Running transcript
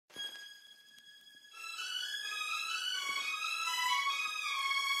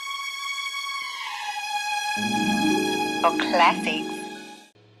or classics.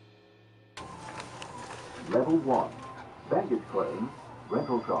 Level 1, baggage claim,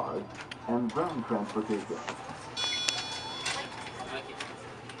 rental cars, and ground transportation.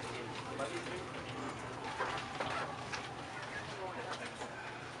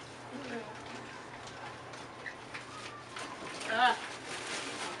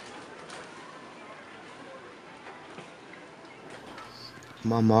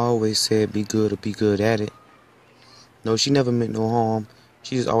 Mama always said be good or be good at it. No, she never meant no harm.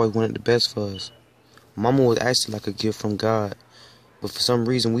 She just always wanted the best for us. Mama was actually like a gift from God, but for some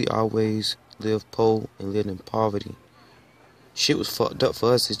reason we always lived poor and lived in poverty. Shit was fucked up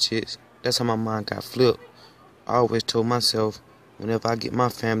for us as chicks. That's how my mind got flipped. I always told myself, whenever I get my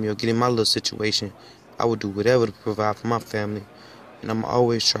family or get in my little situation, I would do whatever to provide for my family, and I'ma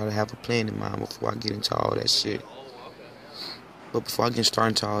always try to have a plan in mind before I get into all that shit. But before I get started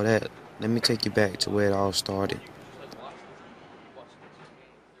into all that, let me take you back to where it all started.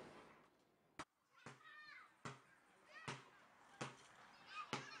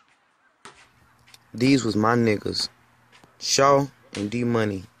 These was my niggas, Shaw and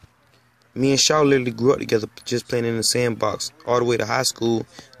D-Money. Me and Shaw literally grew up together just playing in the sandbox all the way to high school.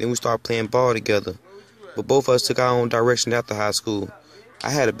 Then we started playing ball together. But both of us took our own direction after high school. I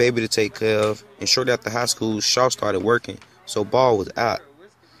had a baby to take care of, and shortly after high school, Shaw started working, so ball was out.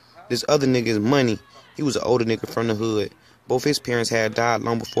 This other nigga is Money. He was an older nigga from the hood. Both his parents had died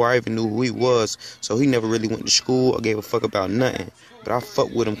long before I even knew who he was, so he never really went to school or gave a fuck about nothing. But I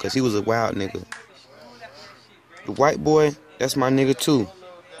fucked with him because he was a wild nigga. The white boy, that's my nigga too.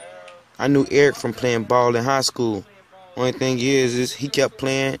 I knew Eric from playing ball in high school. Only thing is he kept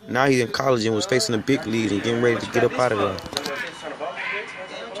playing. Now he's in college and was facing the big leagues and getting ready to get up out of there.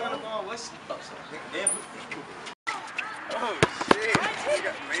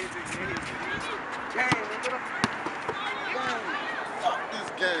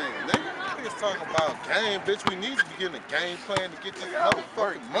 Talking about game, bitch. We need to be getting a game plan to get this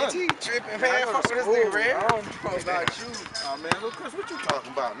motherfucking money. Tripping, man. Fuck with this nigga, man. I don't know about you. Oh, man, look, Chris, what you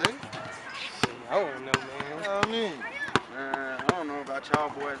talking about, nigga? I don't know, man. You know what I mean? Man, I don't know about y'all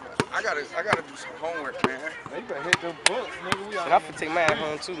boys, but I gotta do some homework, man. You better hit them books, nigga. And I'm finna take my ass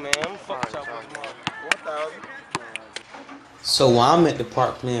home too, man. I'm fuck with y'all boys tomorrow. 1,000. So while I'm at the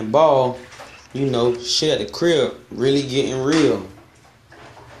park playing ball, you know, shit at the crib really getting real.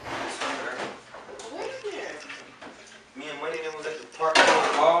 Me and Money was at the park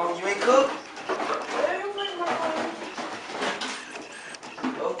playing ball. You ain't cook?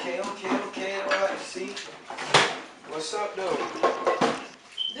 Okay. Alright, see. What's up, though?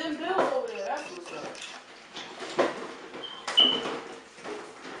 Them bills over there, that's what's up.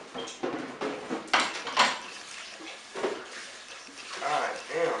 Alright,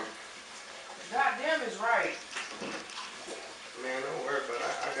 damn. Goddamn is right. Man, don't worry about it.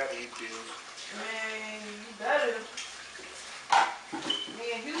 I gotta eat bills. Man, you better. Me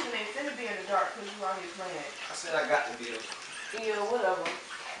and Houston ain't finna be in the dark because you out here playing. I said I got the bills. Yeah, whatever.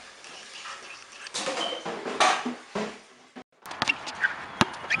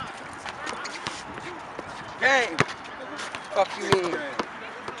 Gang! Fuck you mean?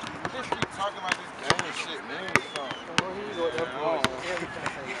 Just keep talking about this game shit, man.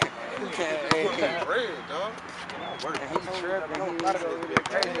 Bread, dog. He's tripping. He gotta go get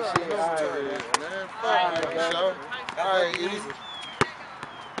crazy shit. Man, fuck you, man. Alright, easy.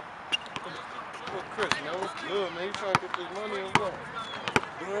 Look, Chris, man, what's good, man? You trying to get this money or what?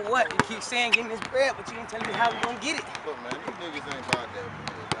 Doing what? You keep saying getting this bread, but you ain't telling me how we gonna get it. Look, man, these niggas ain't about that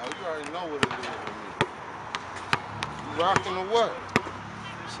bread, dog. You already know what it is with me. You rocking or what?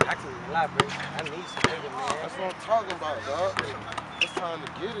 Shit, I can't even lie, bro. I need some nigga, man. That's what I'm talking about, dog. It's time to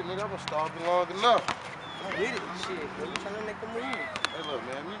get it, nigga. I've been starving long enough. I'm with it. Shit, bro. You trying to make a move? Hey, look,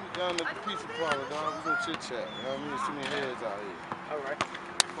 man, meet me down at the pizza parlor, dog. We gonna chit-chat, you know what I mean? See me heads out here. All right.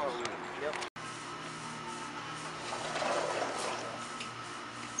 Fuck with it. Yep.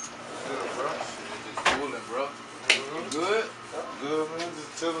 Good, bro. Just cooling, bro. You good? Good, man.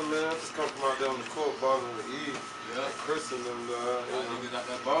 Just chilling, man. I just come from out there on the court balling with E. Yeah. And Chris and them, dog. Niggas out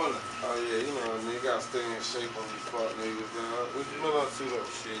there balling. Oh, yeah, you know what I mean. You gotta stay in shape on these fuck niggas, dog. What you been up to, though?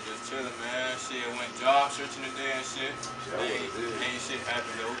 Shit, just chilling, man. Shit, went job searching today and shit. Ain't shit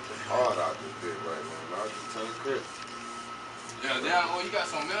happened, though. Hard out this bit right now. I was just telling Chris. Yeah, damn, oh, you got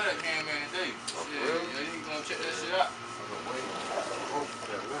some mail that came in today. Oh, Shit, really? yeah, you gonna check that shit out. I've been waiting. Oh,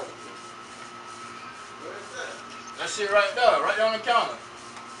 that letter. Where is that? That shit right there on the counter.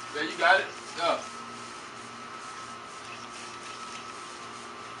 Yeah, you got it? Yeah.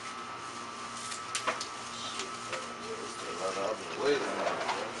 I've been waiting on it,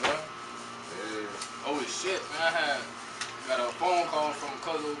 man. Yeah? Yeah. Oh, shit, man. I had got a phone call from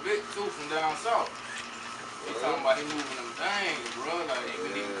Cousin Vic too from down south. He talking about he moving them things, bro. Like we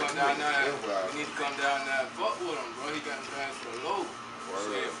need to come down there. We need to come down there and fuck with him, bro. He got them things for the low.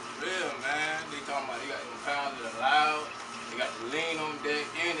 Shit, for real, man. They talking about they got them pounds that are loud. They got the lean on deck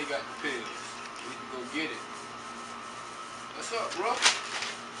and they got the pills. We need to go get it. What's up, bro? What's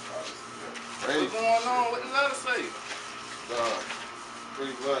going on? What the letter say?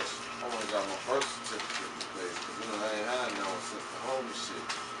 Pretty much, I only got my birth certificate today. You know, I ain't had no since the home shit.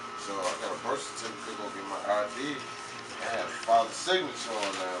 So I got a birth certificate, go get my ID. I had a father's signature on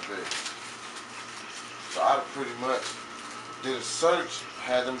that bitch. So I pretty much did a search,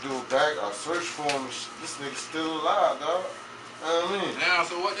 had them do a search for him. This nigga still alive, dog. You know what I mean? Now,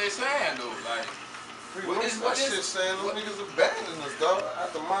 so what they saying though? Like, pretty much that shit saying them niggas abandoned us, dog.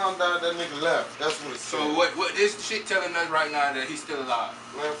 After mom died, that nigga left. That's what it said. So what this shit telling us right now that he's still alive?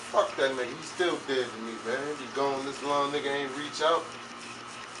 Man, fuck that nigga. He's still dead to me, man. He be gone this long, nigga ain't reach out.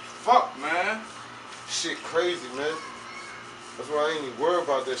 Fuck, man. Shit crazy, man. That's why I ain't even worried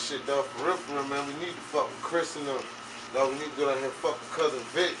about that shit, dog. For real, man. We need to fuck with Chris and them. Dog, we need to go down here and fuck with Cousin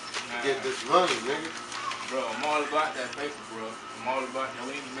Vic to get this money, nigga. Bro, I'm all about that paper, bro. I'm all about that.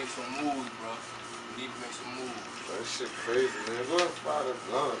 We need to make some moves, bro. We need to make some moves. That shit crazy, man. Go ahead and fire them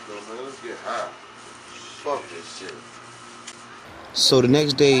blunt, though, man. Let's get high. Fuck this shit. So the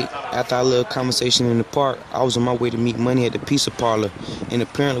next day, after our little conversation in the park, I was on my way to meet Money at the pizza parlor, and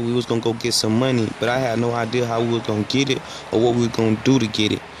apparently we was gonna go get some money, but I had no idea how we was gonna get it or what we was gonna do to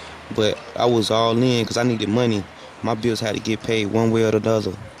get it. But I was all in because I needed money. My bills had to get paid one way or the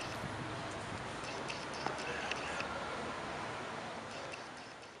other.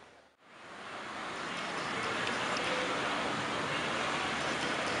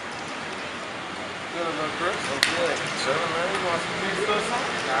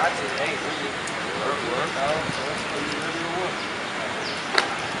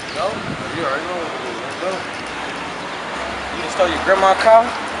 Stole your grandma's car?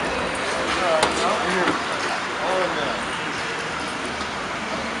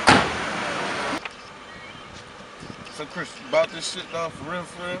 So Chris, you bought this shit down for real,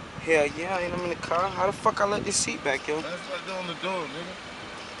 for real? Hell yeah, ain't I'm in the car. How the fuck I let this seat back, yo? That's right there on the door, nigga.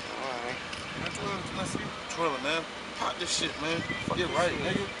 Alright. Let's see. Twirling, man. Pop this shit, man. Get right,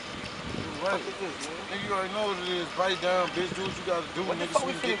 nigga. Get right. Nigga, you already know what it is. Bite down, bitch. Do what you gotta do, What the nigga. fuck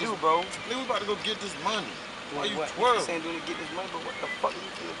we finna do, bro? Nigga, we about to go get this money. Why you what? twirling? You saying do to get this money, but what the fuck you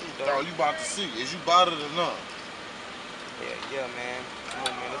finna do, dog? Dog, you about to see. Is you bought it or not? Yeah, man. Come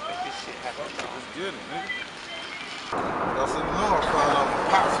on, man. Let's make this shit happen, dog. Let's get it, nigga. I said, you know I found out my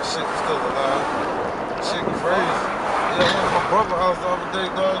pops and shit was still alive. Shit crazy. Yeah, I went to my brother's house the other day,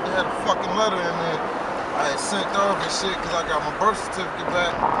 dog. They had a fucking letter in there. I had sent off and shit because I got my birth certificate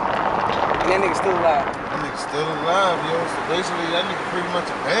back. And that nigga still alive? That nigga still alive, yo. So basically, that nigga pretty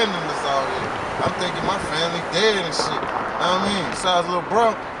much abandoned us out here. I'm thinking my family dead and shit. Know what I mean? Besides little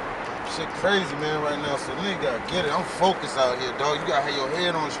bro. Shit crazy, man, right now. So nigga gotta get it. I'm focused out here, dog. You gotta have your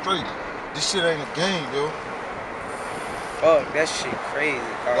head on straight. This shit ain't a game, yo. Fuck, that shit crazy,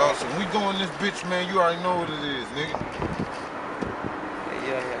 Dog, so when we go in this bitch, man, you already know what it is, nigga.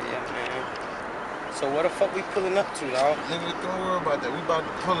 Yeah, man. So what the fuck we pulling up to, dog? Nigga, don't worry about that. We about to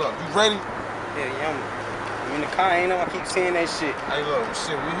pull up. You ready? Yeah, I'm in the car, ain't know I keep saying that shit. Hey, look,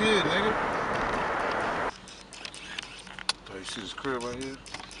 shit, we here, nigga. Oh, you see this crib right here?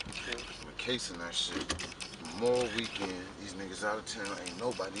 Okay. I'm casing that shit. More weekend, these niggas out of town, ain't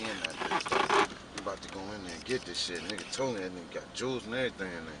nobody in that bitch. We about to go in there and get this shit. Nigga told me that nigga got jewels and everything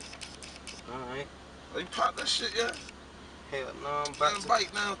in there. Alright. Oh, you popped that shit yet? Hell no, I'm about Man, to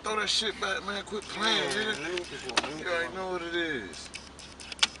bite now, throw that shit back, man. Quit playing, nigga. Let me get one. You already know what it is.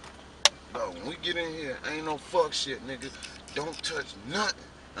 Bro, when we get in here, ain't no fuck shit, nigga. Don't touch nothing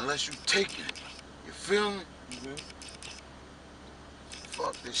unless you take it. You feel me? Mm-hmm.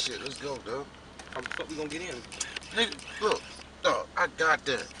 Fuck this shit. Let's go, dog. How the fuck we gonna get in? Nigga, look. Dog, I got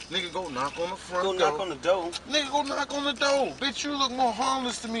that. Nigga, go knock on the front door. Go knock on the door. Nigga, go knock on the door. Bitch, you look more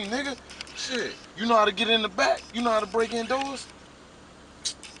harmless to me, nigga. Shit. You know how to get in the back? You know how to break in doors?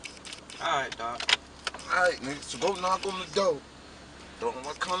 Alright, dog. Alright, nigga. So go knock on the door. Don't know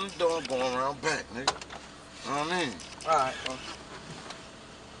what kind of door, I'm going around back, nigga. You know what I mean? Alright,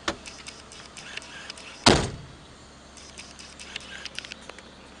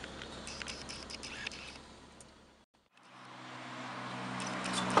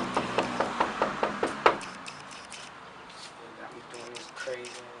 got me doing this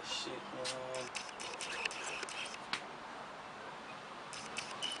crazy ass shit, man.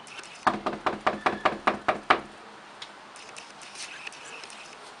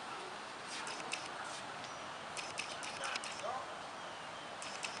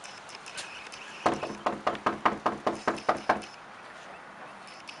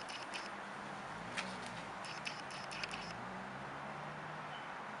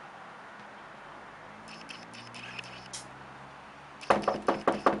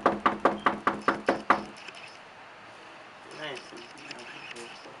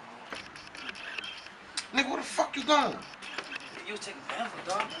 Nigga, where the fuck you going? You was taking a bath,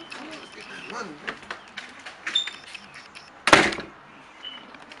 dog. Come on, let's get this money, man.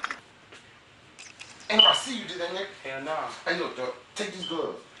 Ain't nobody see you did that, nigga. Hell no. Hey, look, dog, take these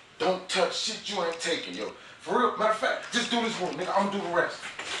gloves. Don't touch shit you ain't taking, yo. For real, matter of fact, just do this one, nigga. I'm gonna do the rest.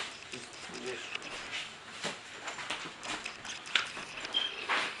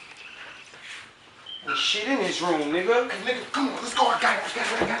 There's shit in this room, nigga. Hey, nigga, come on, let's go. I got it.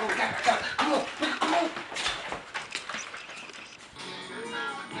 Come on, nigga, come on.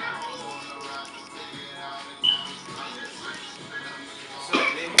 What's up,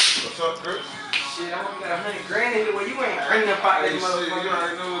 nigga? What's up, Chris? Shit, I only got 100 grand in it. Well, you ain't earning up out Hey, that shit, you motherfucker.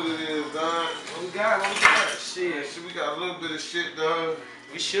 already know what it is, dog. What we got? Shit. Shit, we got a little bit of shit, dog.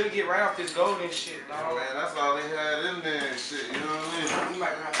 We should get right off this gold and shit, Oh, dog. man, that's all they had in there and shit, you know what I mean? We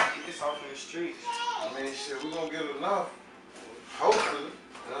might have to get this off in the streets. I mean, shit, we gonna get enough. Hopefully,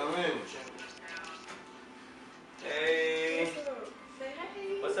 you know what I mean? Hey. Say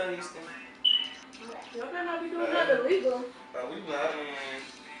hey. What's up, Houston? Y'all better not be doing nothing illegal. We not. I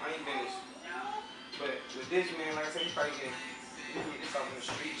ain't finished. But with this, man, like I said, you probably get this off in the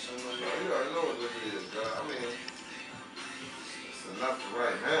streets or something. You already know what this is, dog. I mean, it's enough for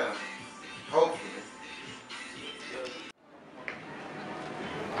right now. Hopefully.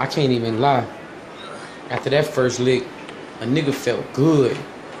 I can't even lie. After that first lick, a nigga felt good.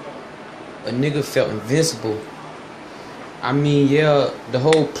 A nigga felt invincible. I mean, yeah, the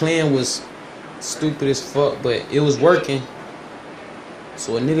whole plan was stupid as fuck, but it was working.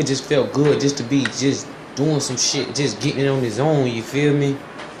 So a nigga just felt good just to be just doing some shit, just getting it on his own, you feel me?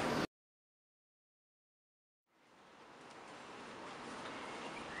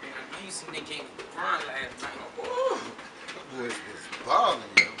 Boys was balling,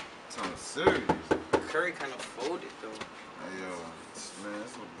 yo. Something serious. Curry kind of folded, though. Hey, yo, man,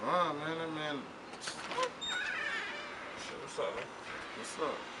 it's LeBron, man. That man. Shit, what's up, man? What's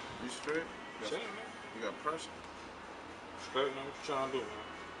up? You straight? Shit, man. You got pressure? Straight, man. What you trying to do, man?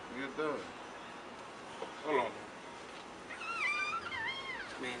 You get done. Hold on, man.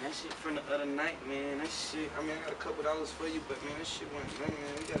 Man, that shit from the other night, man. That shit, I mean, I got a couple dollars for you, but man, that shit went wrong,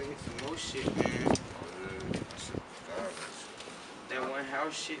 man. We gotta get some more shit, man. Oh, yeah. That shit was garbage. That one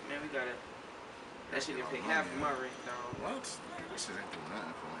house shit, man, we gotta. That shit didn't pay half of my rent, dog. What? That shit ain't do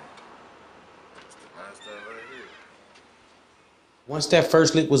nothing for me. That's the last stuff right here. Once that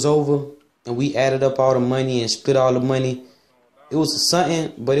first lick was over and we added up all the money and split all the money, it was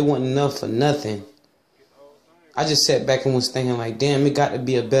something, but it wasn't enough for nothing. I just sat back and was thinking like, damn, it got to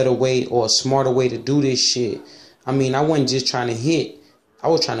be a better way or a smarter way to do this shit. I mean, I wasn't just trying to hit. I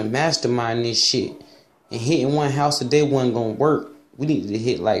was trying to mastermind this shit. And hitting one house a day wasn't going to work. We needed to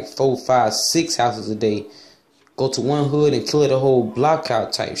hit like 4, 5, 6 houses a day. Go to one hood and clear the whole block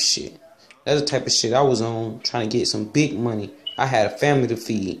out type shit. That's the type of shit I was on, trying to get some big money. I had a family to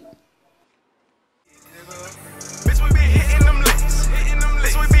feed. Bitch, we be hitting them licks.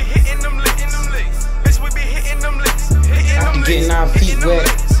 Bitch, we be hitting them licks. Bitch, we be hitting them licks. After getting our feet wet,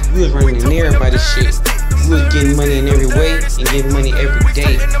 we was running in everybody's shit. We was getting money in every way and getting money every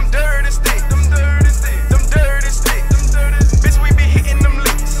day.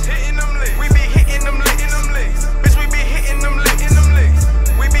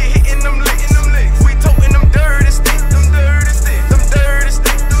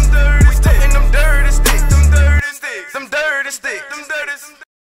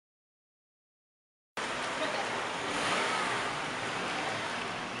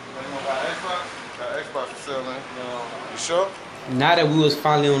 You sure? Now that we was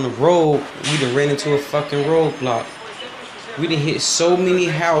finally on the road, we done ran into a fucking roadblock. We done hit so many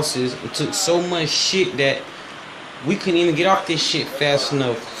houses and took so much shit that we couldn't even get off this shit fast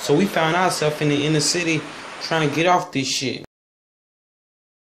enough. So we found ourselves in the inner city trying to get off this shit.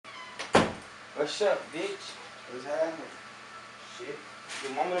 What's up, bitch? What's happening? Shit.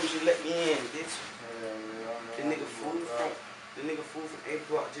 Your mama them just let me in, bitch. The nigga fool from 8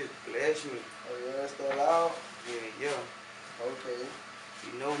 o'clock just blessed me. Oh yeah, still out? Yeah. Okay.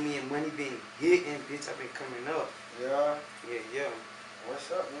 You know me and money been hitting, bitch. I've been coming up. Yeah. Yeah. What's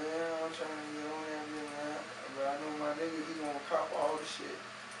up, man? I'm trying to get on there, man. But I know my nigga, he gonna cop all the shit.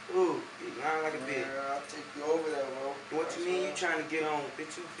 Ooh, you lying like a bitch. Yeah, I'll take you over there, bro. What you mean you trying to get on?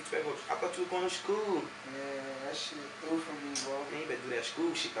 Bitch, I thought you were going to school. Man, that shit through for me, bro. Man, you better do that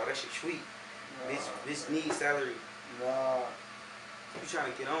school shit, dog. That shit sweet. Nah, Bitch needs salary. Nah. You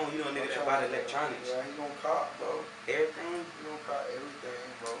trying to get on, you know a nigga that buy the electronics. Yeah, he gonna cop, bro. Everything? He gonna cop everything,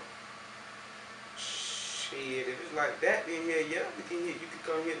 bro. Shit. Shit, if it's like that, then yeah, we can hit. You can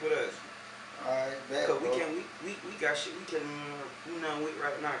come hit with us. Alright, bet. Cause we got shit we can do nothing with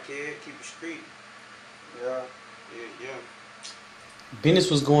right now, kid. Keep it street. Yeah. Yeah. Business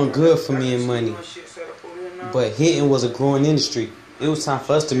was going good for me and money, but hitting was a growing industry. It was time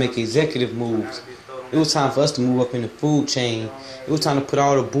for us to make executive moves. It was time for us to move up in the food chain. It was time to put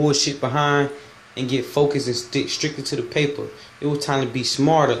all the bullshit behind and get focused and stick strictly to the paper. It was time to be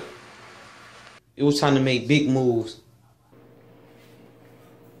smarter. It was time to make big moves.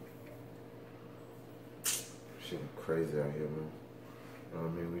 Shit crazy out here, man. You know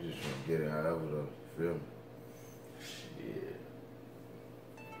what I mean? We just trying to get it however though. Feel me? Shit.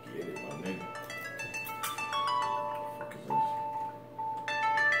 Get it, my nigga. What the fuck is this?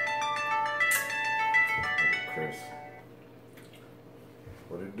 Chris.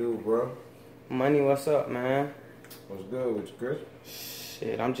 What it do, bro? Money, what's up, man? What's good with you, Chris?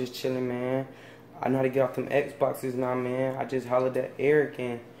 Shit, I'm just chilling, man. I know how to get off them Xboxes now, man. I just hollered at Eric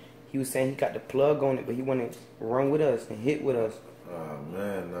and he was saying he got the plug on it, but he wanted to run with us and hit with us. Oh,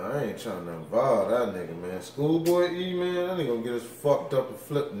 man, nah, I ain't trying to involve that nigga, man. Schoolboy E, man, that nigga gonna get us fucked up and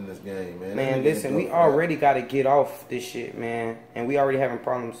flipped in this game, man. Man, listen, we already got to get off this shit, man. And we already having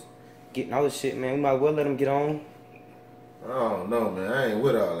problems getting all this shit, man. We might as well let him get on. I don't know, man. I ain't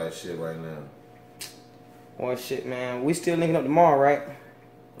with all that shit right now. Well, shit, man. We still linking up tomorrow, right?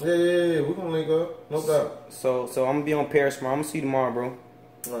 Yeah. We gonna link up. No doubt. So I'm going to be on Paris tomorrow. I'm going to see you tomorrow, bro.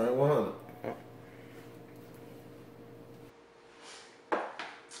 All right, 100.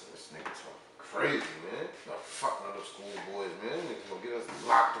 This nigga talking crazy, man. Not fucking other schoolboys, man. Niggas gonna get us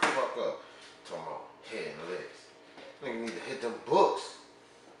locked the fuck up. Talking about head and legs. Nigga need to hit them books.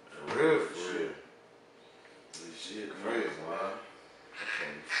 For real. This shit crazy, man. I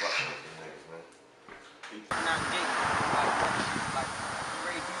can't be fucking with these niggas, man. Not gay. Like, you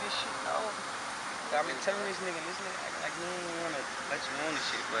ready to do this shit? No. I've been telling this nigga acting like he don't want to let you on this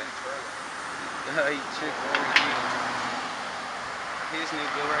shit, but he tripping. This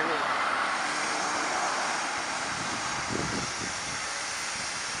nigga go right here.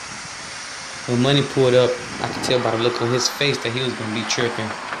 When money pulled up, I could tell by the look on his face that he was gonna be tripping,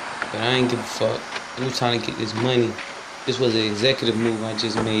 but I ain't give a fuck. We were trying to get this money. This was an executive move I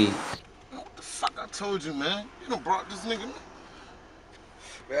just made. What the fuck I told you, man? You done brought this nigga, man.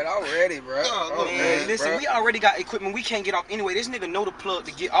 Man, I'm ready, bro. Look, Man, listen, bro. we already got equipment. We can't get off anyway. This nigga know the plug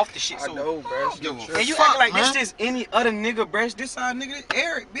to get off the shit. I So, know, bro. and you fuck, acting like man. this is any other nigga, bruh. This our nigga,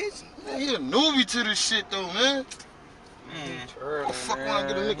 Eric, bitch. Man, he a newbie to this shit, though, man. Man, What the fuck when I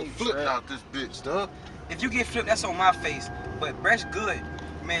get a nigga flipped out this bitch, dog? if you get flipped, that's on my face. But Brett's good.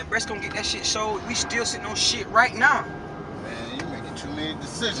 Man, Brett's gonna get that shit sold. We still sitting on shit right now. Man, you making too many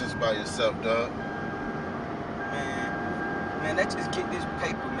decisions by yourself, dog. Man, let's just get this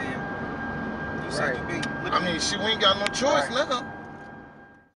paper, man. You said you big. Look I mean, shit, we ain't got no choice now.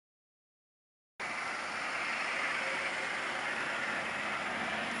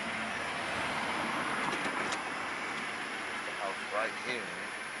 House right here, man.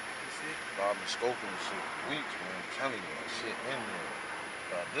 I've been scoping this shit for weeks, man. I'm telling you, that shit in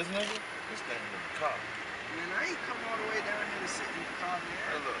there. This nigga, this thing in the car. Man, I ain't coming all the way down here to sit in the car, man.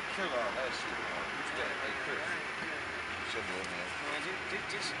 Hey, look, kill all that shit, man. You stay, hey, Chris. Shut up, man. Man,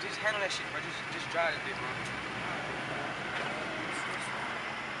 just handle that shit, bro. Just drive it, bro.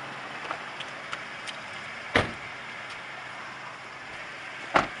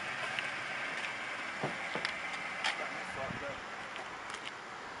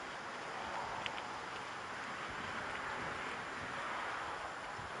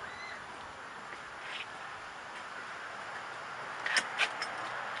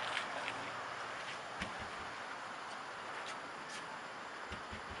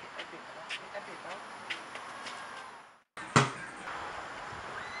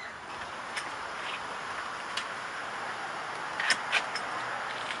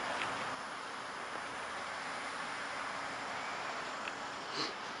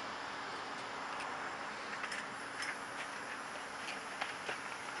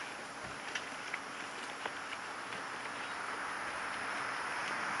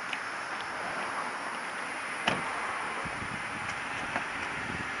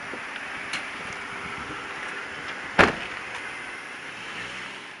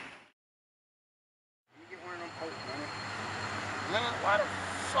 Man, why the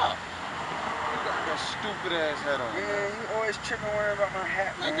fuck? You got that stupid ass hat on. Yeah, you always tripping worrying about my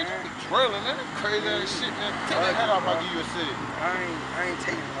hat, man. Nigga, you be drilling, man. That crazy ass shit, man. Take that hat off, I'll give you a cig. I ain't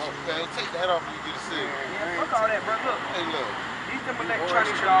taking it off. Man, take the hat off and you get a cig. Yeah, fuck all that, bro. Look, Hey, look. these them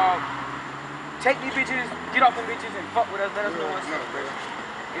electronic dog. Take these bitches, get off them bitches, and fuck with us. Let us know what's up, bro.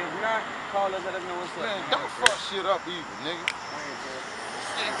 If not, call us, let us know what's up. Man, don't fuck shit up either, nigga.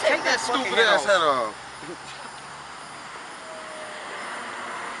 Take that Stupid ass head off.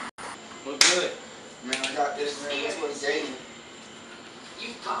 What's good? Man, I got this, man. That's what he gave me.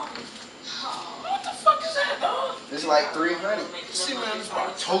 You gone? What the fuck is that, dog? It's like 300. See, man, this is why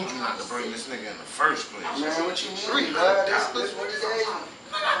I told you not to bring this nigga in the first place. Man, what you mean? $300. This what he gave me.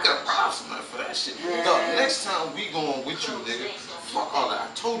 Man, I got a problem for that shit. Dog, next time we going with you, nigga, fuck all that. I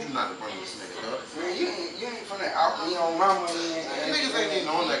told you not to bring this nigga, dog. Man, you ain't finna out me on my money. Niggas ain't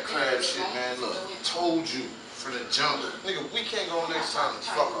even on that crab shit, man. Look, told you from the jump. Nigga, we can't go next time.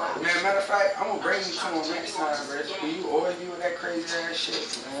 Fuck all that. Man, matter of fact, I'm gonna bring you to him next time, bro. You always be with that crazy ass shit,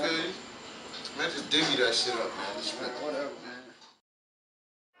 man. Feel you? Man, just divvy that shit up, man. Just Whatever, man.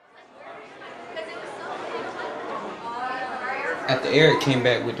 After Eric came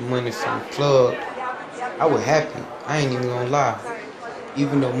back with the money from the club, I was happy. I ain't even gonna lie.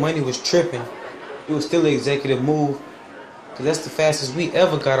 Even though money was tripping, it was still an executive move, because that's the fastest we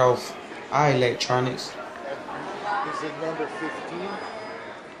ever got off our electronics. Is it number 15?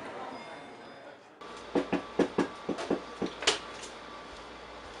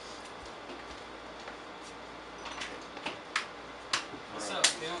 What's up,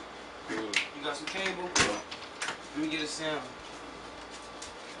 Pimp? You got some cable? Let me get a sound.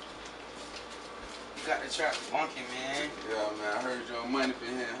 You got the trap funky, man. Yeah, man, I heard your money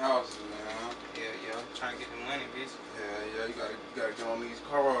been hitting houses, man. Yeah, trying to get the money, bitch. Yeah, you gotta get on these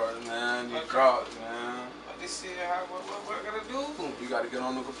cars, man. These drops, man. What this is, what I gotta do? You gotta get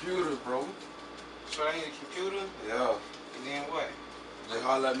on the computers, bro. So I need a computer? Yeah. And then what? Just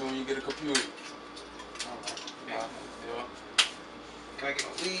holler at me when you get a computer. Yeah. Can I get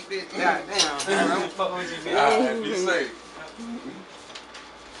my weed, bitch? God damn, man. I'm fucking with you, bitch. Alright, be safe.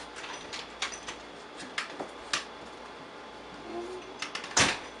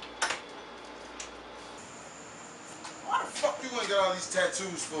 Why the fuck you ain't got all these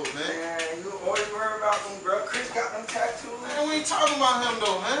tattoos for, man? Man, you always worry about them, bro. Chris got them tattoos. Man, we ain't talking about him,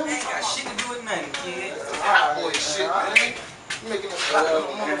 though, man. Ain't got shit to do with nothing, kid. Hot boy shit, man. You making us hot little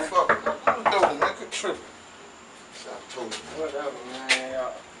motherfucker. What you doing, man? Quit tripping. I told you. Whatever, man.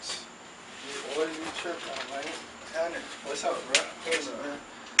 You always be tripping, man. What's up, bro? What's up, man?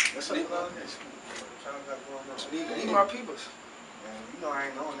 What's up, bro? These my peoples. Man, you know I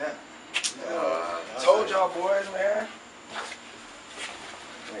ain't on that. Told y'all boys, man.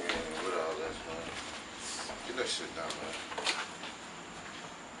 What all that, man? Get that shit down, man.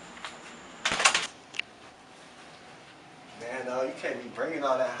 Man, you can't be bringing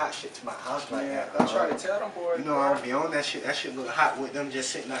all that hot shit to my house like Man, that, I dog. try to tell them boys. You know I don't be on that shit. That shit look hot with them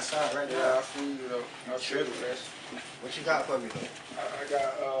just sitting outside right now. Yeah, I feel you though. I feel you, man. What you got for me though?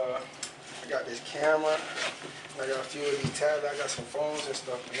 I got this camera. I got a few of these tabs. I got some phones and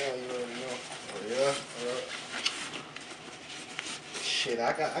stuff. Yeah, you already know. Oh yeah? Shit,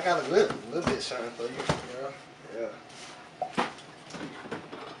 I got a little bit something for you. Yeah.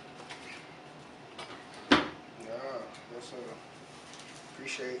 That's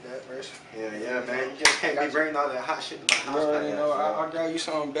appreciate that, bro. Yeah, man. You just can't be bringing all that hot shit to my house. You already like know. that, I got you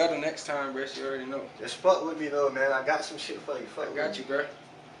something better next time, bro. You already know. Just fuck with me though, man. I got some shit for you. Fuck I got you, bro. Man,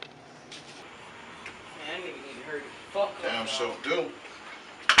 that nigga need to hurry the fuck up. Damn sure do.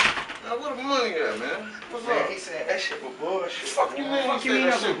 Now, where the money at, man? What's Man, up? he said that shit was bullshit. Fuck you, man. Fuck You say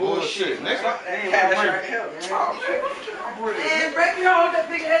that shit bullshit, nigga. Fuck that cash right here, man. Oh, man. Man, break me all that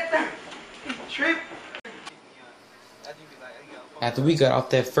big head thing. Trip. After we got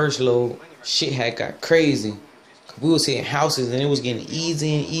off that first load, shit had got crazy. We was hitting houses and it was getting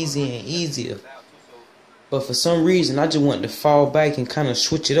easier and easier and easier. But for some reason, I just wanted to fall back and kind of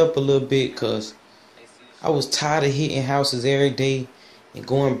switch it up a little bit because I was tired of hitting houses every day and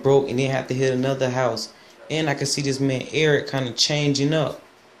going broke and then have to hit another house. And I could see this man Eric kind of changing up.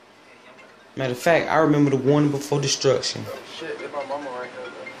 Matter of fact, I remember the warning before destruction. Shit, that's my mama right here, bro.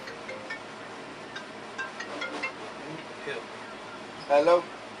 Hello?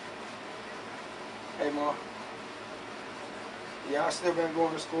 Hey, Ma. Y'all still been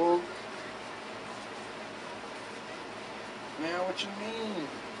going to school? Man, what you mean?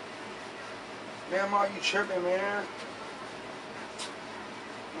 Man, Ma, you tripping, man?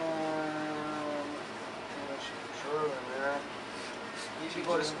 Man, she tripping, man. You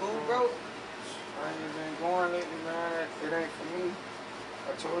go to school, bro? I ain't been going lately, man. It ain't for me. I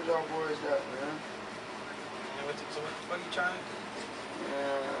told y'all boys that, man. So what the fuck you trying to do?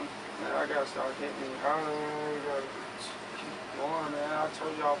 Man, I gotta start getting me home. We gotta keep going, man. I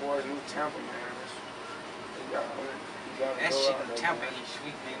told y'all boys New Tampa, man. You gotta That go shit out in there, Tampa man. ain't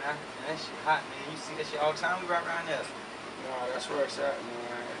sweet, man. That shit hot, man. You see that shit all the time. We right around there. Nah, that's where it's at,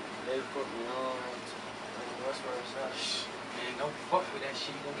 man. They put me on. That's where it's at. Man, don't fuck with that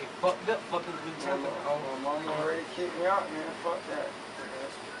shit. You gonna get fucked up fucking with the temper. My mama already kicked me out, man. Fuck that.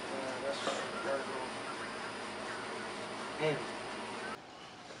 That's very cool.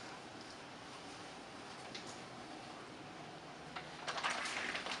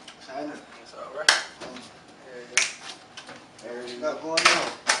 China. It's alright. Everything got going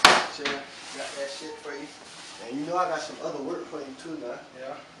on. Shit, got that shit for you. And you know I got some other work for you too now.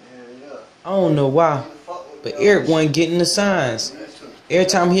 Yeah. Yeah. I don't know why, but Eric wasn't getting the signs. Every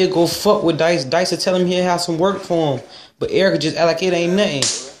time he'll go fuck with Dice, Dice will tell him he'll have some work for him. But Eric would just act like it ain't nothing.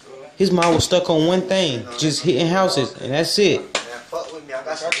 His mind was stuck on one thing, just hitting houses, and that's it. Man, fuck with me. I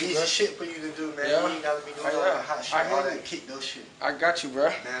got some easy shit for you to do, man. Yeah. You ain't gotta be doing all that hot shit, all that kick those shit. I got you, bro.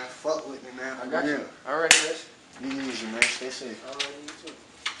 Man, fuck with me, man. I got you. Alright, Chris. Be easy, man. Stay safe. Alright, you too.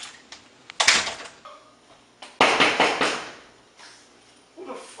 Who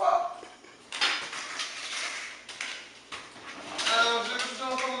the fuck? Jim, what you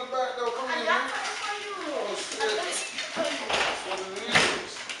doing? Come in the back, though. Come in, man. Oh, shit. That's what it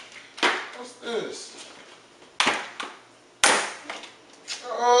is. What's this?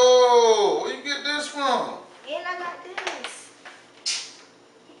 Oh, where you get this from? And I got this.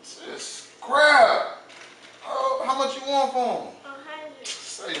 This crap. Oh, how much you want for them? 100.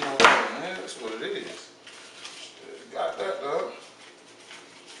 Say no more, man. That's what it is. Got that, though.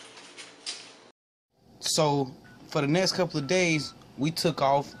 So, for the next couple of days, we took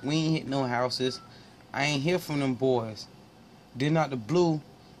off. We ain't hit no houses. I ain't hear from them boys. Then out the blue,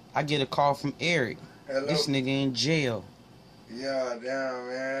 I get a call from Eric. Hello. This nigga in jail. Yeah, damn,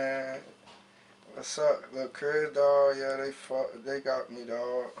 man. What's up, little Chris, dog? Yeah, they got me,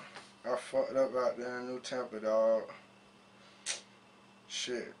 dog. I fucked up out there in New Tampa, dog.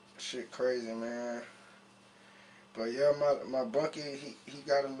 Shit crazy, man. But yeah, my bunkie, he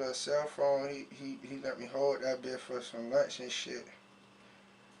got a little cell phone. He let me hold that bit for some lunch and shit.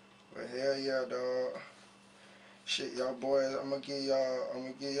 But hell yeah, dog. Shit, y'all boys, I'm gonna give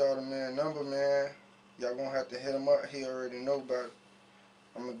y'all the man number, man. Y'all gonna have to hit him up. He already know about it.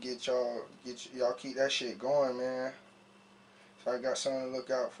 I'm gonna get y'all keep that shit going, man. So I got something to look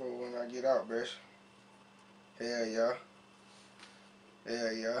out for when I get out, bitch. Hell yeah.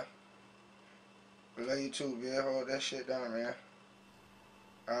 Hell yeah. Love you too, man. Hold that shit down, man.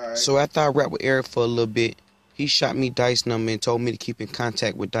 Alright. So after I rapped with Eric for a little bit, he shot me Dice number and told me to keep in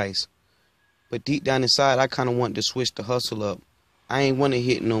contact with Dice. But deep down inside, I kind of wanted to switch the hustle up. I ain't want to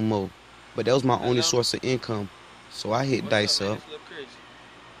hit no more. But that was my only source of income. So I hit Dice up.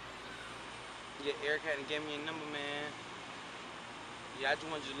 Yeah, Eric hadn't gave me a number, man. Yeah, I just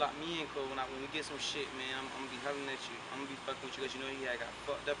wanted you to lock me in, cause when we get some shit, man, I'm gonna be hollering at you. I'm gonna be fucking with you, cause you know he had got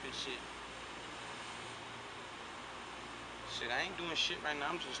fucked up and shit. Shit, I ain't doing shit right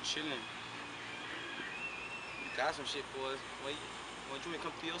now. I'm just chilling. You got some shit for us. Wait, want you to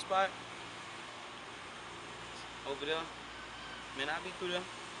come to your spot? Over there? Man, I'll be through there.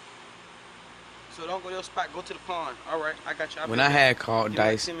 So don't go to your spot, go to the pond. Alright, I got you. When I had called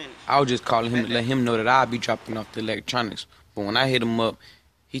Dice, I was just calling him to let him know that I'll be dropping off the electronics. But when I hit him up,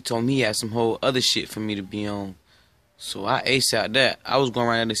 he told me he had some whole other shit for me to be on. So I ASAP'd that. I was going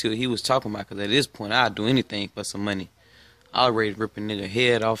around there to see what he was talking about, because at this point, I'd do anything for some money. I was ready to rip a nigga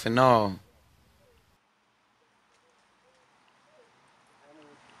head off and all.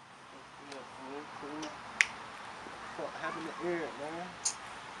 What happened to Eric, man?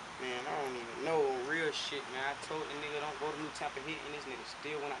 Man, I don't even know real shit, man. I told the nigga don't go to New Tampa hitting. This nigga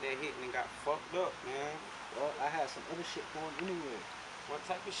still went out there hitting and got fucked up, man. Well, I had some other shit for him anyway. What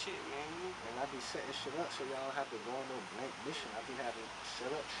type of shit, man? And I be setting shit up so y'all don't have to go on no blank mission. I be having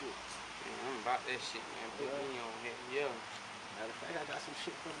set up shit. Man, I'm about that shit, man. Put me on here, yeah. Matter of fact, I got some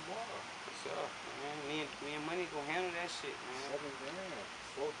shit for tomorrow. What's up, man? Me and Money gon' handle that shit, man. 7 grand,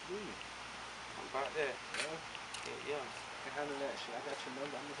 4-3. I'm about that. Yeah. Yeah. Can handle that shit. I got your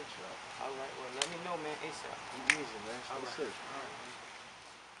number. I'm gonna hit you up. All right, well, let me know, man. ASAP. Be easy, man. Stay safe. All right, man.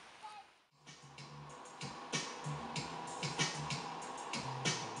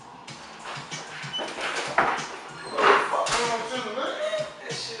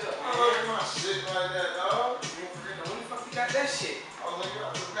 That shit. Oh, nigga,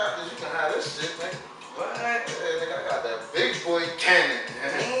 I forgot that you can have this shit, nigga. What? Yeah, nigga, I got that big boy cannon,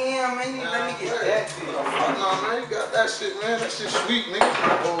 man. Damn, man, you let me get that shit. No, man, you got that shit, man. That shit sweet, nigga.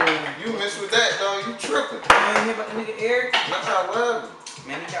 Oh, you mess with that, dog. You tripping. You ain't hear about the nigga Eric? That's how well.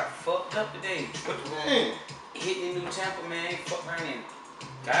 Man, he got fucked up today. What you mean? Hitting in New Tampa, man. He fucked around and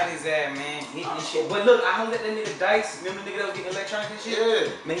got his ass, man. Hitting and shit. But look, I don't let that nigga Dice. Remember the nigga that was getting electronics and shit?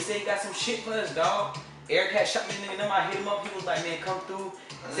 Yeah. Man, he said he got some shit for us, dog. Eric had shot me, nigga. I hit him up. He was like, man, come through.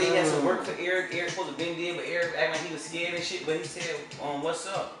 Say he had some work for Eric. Eric supposed to been there, but Eric acting like he was scared and shit. But he said, what's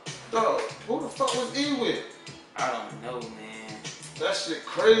up? Dog, who the fuck was he with? I don't know, man. That shit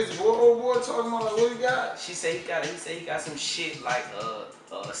crazy, boy. Old boy talking about like what he got? He said he got some shit like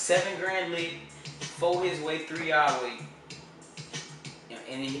 7 grand lit, 4 his way, 3 our way.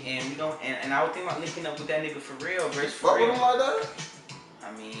 And we don't and I was thinking about linking up with that nigga for real, bro. Fuck with him like that?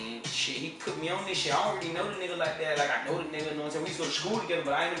 I mean, shit, he put me on this shit. I don't really know the nigga like that. Like I know the nigga, you know what I'm saying? We used to go to school together,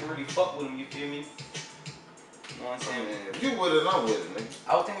 but I ain't never really fuck with him, you feel me? You know what I'm saying? Man, if you with it, I'm with it, nigga.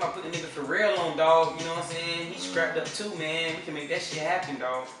 I was thinking about putting the nigga for real on, dog. You know what I'm saying? He scrapped up too, man. We can make that shit happen,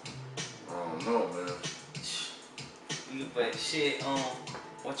 dog. I don't know, man. But shit,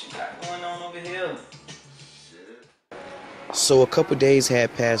 what you got going on over here? So a couple days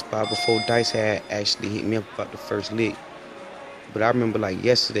had passed by before Dice had actually hit me up about the first lick. But I remember like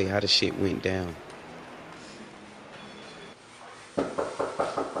yesterday how the shit went down.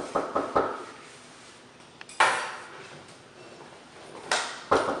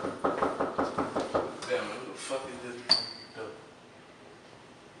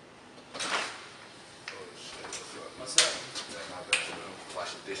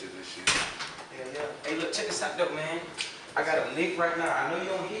 Hey, look, check this out, though, man. I got a lick right now. I know you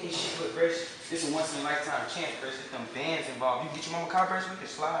don't get any shit, but, bruh, this is a once in a lifetime chance, bruh. There's some bands involved. You get your mama car, bruh, we can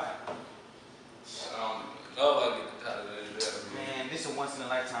slide. I don't know if I get the title of that. Man, this is a once in a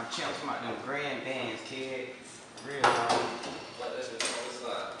lifetime chance. I'm about them grand bands, kid. Real, dog. Like that shit on the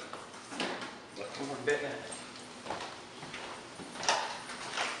slide. Come on, bet now.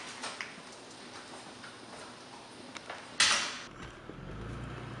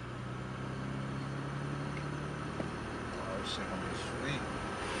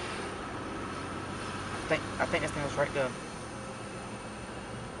 I think that stands right there.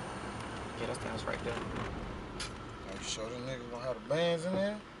 Yeah, that stands right there. Are you sure them niggas gonna have the bands in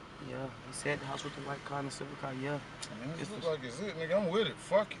there? Yeah, he said the house with the white car and the silver car, yeah. Man, this look like it's it, nigga. I'm with it.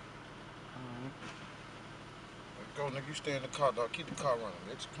 Fuck it. Go, nigga. You stay in the car, dog. Keep the car running,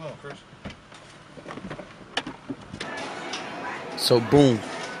 bitch. Come on, Chris. So boom,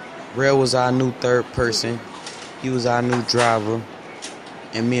 Rel was our new third person. He was our new driver.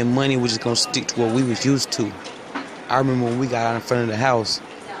 And me and Money was just gonna stick to what we was used to. I remember when we got out in front of the house,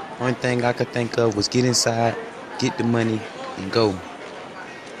 only thing I could think of was get inside, get the money, and go.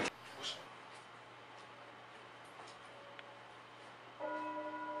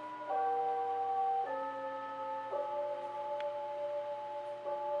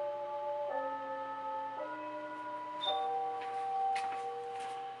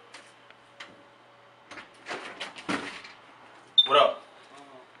 What up?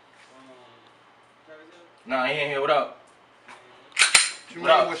 Nah, he ain't here. What up? What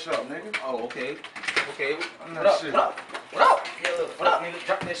up? What's up, nigga? Oh, okay. Okay. I'm What not up? shit. What up? What up? Yeah, look, What up? nigga,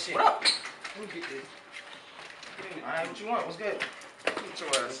 drop that shit. What up? Let me get this. Alright, what you want? What's good? Get your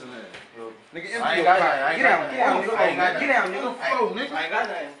ass in there. Yo. Nigga, I empty ain't your got pocket. nothing. Get down, nigga. I ain't got get down, nothing. nigga. On the floor, nigga. I ain't got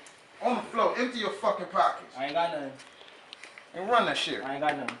nothing. On the floor. Empty your fucking pockets. I ain't got nothing. And run that shit. I ain't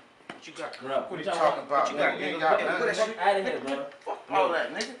got nothing. What you got? What up? What you talking about, What you got? nigga? You ain't Nigga, got put nothing. that shit out of here, bro. Fuck all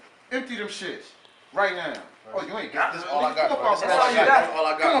that, nigga. Empty them shits. Right now. Oh, you ain't got That's nothing. all I got, Come bro. up off That's that all I shit. got. That's all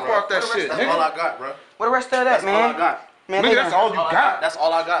I got, Come up bro. off that shit, That's all nigga. I got, bro. What the rest of that, That's man? all I got. Man, Nigga, that's all you got. That's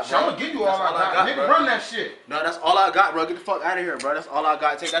all I got, bro. I'm gonna give you all That's I got. Nigga, bro. run that shit. No, that's all I got, bro. Get the fuck out of here, bro. That's all I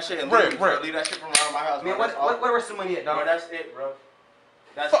got. Take that shit and leave, Right. leave that shit from around my house, Man, bro. what the rest of the money at, Bro, dog? that's it, bro.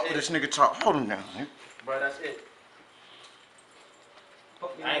 That's Fuck it. with this nigga talk. Hold him down, nigga. Bro, that's it.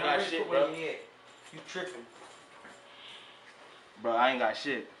 Fuck me, I ain't man. got Put shit, money bro. in your head. You tripping. Bro, I ain't got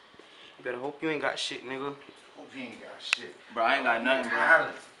shit. You better hope you ain't got shit, nigga. Hope he ain't got shit. Bro, I ain't got nothing, bro.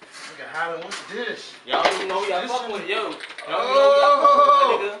 Hollin'. Nigga hollin', what's this? Y'all don't even know who y'all fucking with, yo. Y'all don't even know who y'all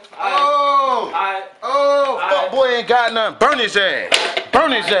fucking with, my nigga. Oh! Alright. Oh! Alright. Fuck boy ain't got nothing. Burn his ass.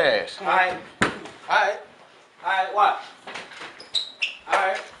 Burn his ass. Alright. Alright. Alright, watch.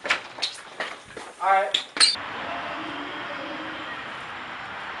 Alright. Alright.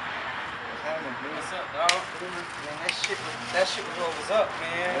 What's up, dog? Man, that shit was what was up,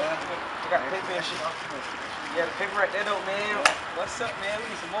 man. I got the paper and shit. Yeah, the paper right there, though, man. What's up, man? We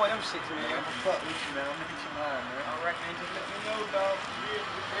need some more of them shits, man. I'm gonna fuck with you, man. I'm gonna get you mine, man. All right, man. Just let me know, dog.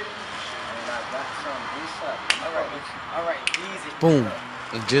 I got something. All right, all right, easy. Boom.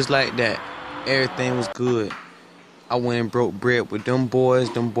 And just like that, everything was good. I went and broke bread with them boys.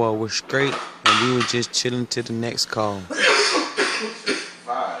 Them boys were straight, and we were just chilling till the next call. Fire,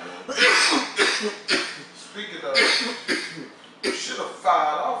 man. Speaking of, you should have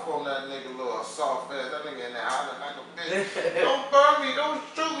fired off on that nigga, little soft ass. That nigga in there hollering like a bitch. Don't burn me, don't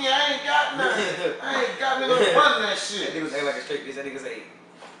shoot me. I ain't got nothing. I ain't got nigga run that shit. That nigga was acting like a straight bitch. That nigga say,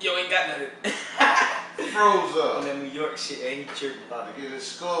 yo, ain't got nothing. Froze up. On that New York shit, ain't he tripping about it? Get his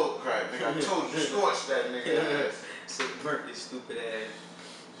skull cracked. Nigga, I told you, scorch that nigga ass. Say, burnt this stupid ass.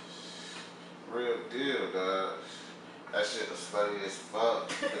 Real deal, dog. That shit was funny as fuck.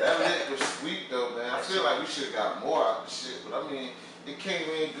 But that lick was sweet though, man. I feel like we should have got more out of the shit, but I mean, it came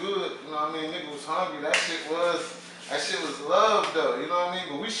in good. You know what I mean? Nigga was hungry. That shit was love though. You know what I mean?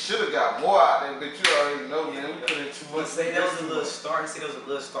 But we should have got more out there. But you already know, man. We put in too much. He say that was a little start. He said that was a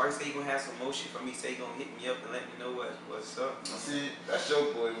little start. He said he gonna have some more shit for me. He said he gonna hit me up and let me know what's up. See, that's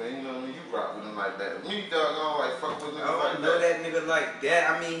your boy, man. You know what I mean? You rock with him like that. Me, dog, I don't like fuck with niggas I like don't know that nigga like that.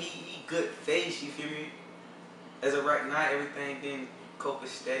 I mean, he good face. You feel me? As of right now, everything been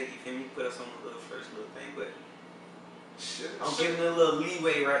copacetic. You feel me? He put us on the first little thing, but shit, I'm giving it a little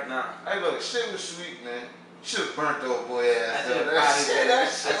leeway right now. Hey, look, shit was sweet, man. Should have burnt the old boy ass. That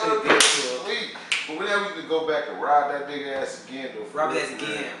shit was sweet. But whenever we could go back and rob that big ass again, though. Rob his ass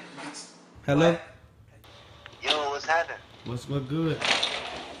again. Hello? Yo, what's happening? What's good?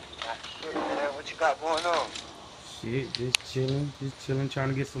 Shit, man, what you got going on? Shit, just chilling, trying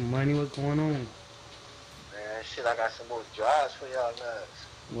to get some money. What's going on? Man, shit, I got some more drives for y'all guys.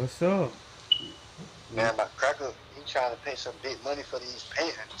 What's up? Man, my cracker, he trying to pay some big money for these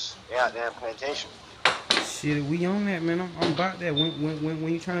paintings. They out there in plantation. Shit, we on that, man. I'm about that. When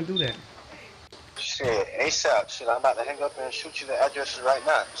you trying to do that? Shit, ASAP. Shit, I'm about to hang up and shoot you the addresses right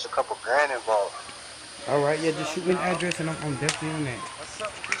now. There's a couple grand involved. All right, yeah, just shoot me the address and I'm definitely on that. What's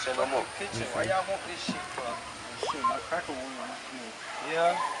up? Say no more. Picture. Why y'all want this shit for? Shit, my cracker want this.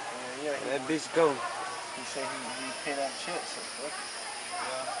 Yeah? Yeah. That bitch go. He said he paid that check, so fuck it.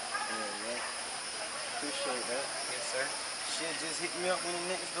 Yeah. Appreciate that. Yes, sir. Shit, just hit me up when the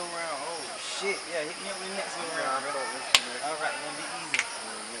next go round. Oh, shit. Yeah, hit me up when the next go round, bro. All right, man, be easy.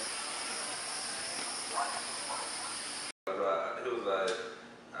 It was like,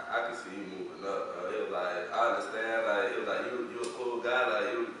 I could see you moving up. It was like, I understand, like, it was like, you a cool guy,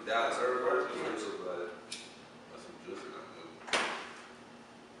 like, you down to earth person. It was like, that's some juicy,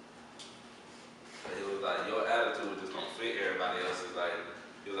 it was like, your attitude just don't fit everybody else's. Like,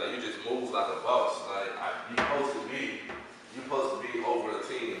 it was like, you just move like a boss. Like, you supposed to be over the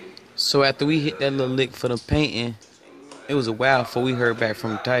team. So after we hit that little lick for the painting, it was a while before we heard back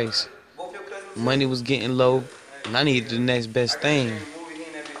from Tice. Money was getting low, and I needed the next best thing.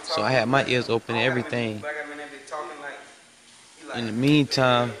 So I had my ears open to everything. In the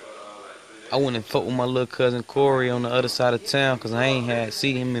meantime, I went and fucked with my little cousin Corey on the other side of town because I ain't had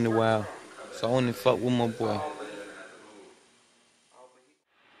seen him in a while. So I went and fucked with my boy.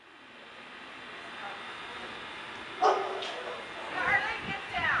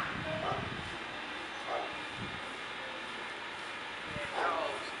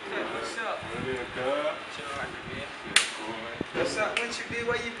 What's up with you, B?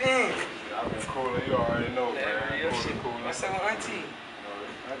 Where you been? I've been cooling, you already know, man. Cooling. What's up with Auntie?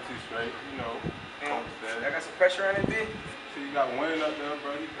 Auntie straight, you know. I got some pressure on it, B. See, you got wind up there,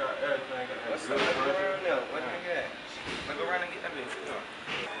 bro. You got everything. What's up? Let's go around there. What nigga at? Let's go around and get that bitch.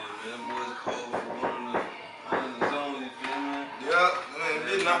 Them boys cold for running in the zone, you feel me? Yeah, man,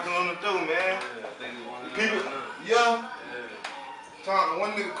 bitch knocking on the door, man. People, yeah. Talking to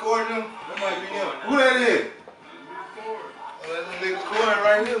one nigga Corey, them. That might be him. Who that is? Oh, that's a nigga Corey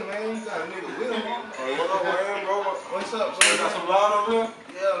right here, man. You got a nigga with him. What up, man, bro? What's up, bro? You got some loud over here?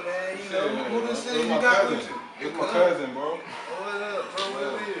 Yeah, man. You know, who this is you my got cousin. with you? It's my cousin, bro. Oh, what up, bro?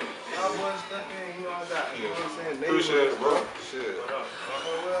 What it is? Y'all boys stepping in, you know I got, you know what I'm saying? Appreciate it, bro. Shit.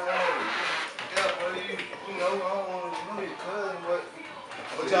 Yeah, bro, you know, I don't want to know your cousin, but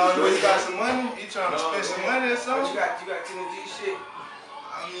y'all know you got some money? You trying to spend some money or something? You got Tennessee shit?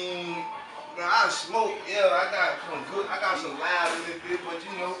 I mean, man, I smoke, yeah, I got some loud in this bitch, but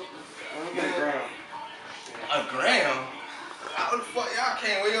you know. Let me get a gram. A gram? How the fuck, y'all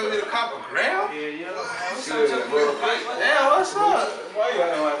can't wait over here to cop a gram? Yeah. What's up, bro? Damn, what's up? Why you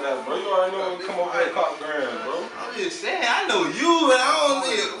acting like that, bro? You already know when you come over here to cop grams, bro. I'm just saying, I know you, but I don't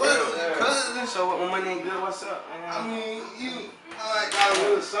think what cousin. So what, my money ain't good? What's up? I mean, I got a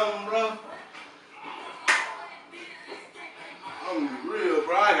little something, bro. I'm real,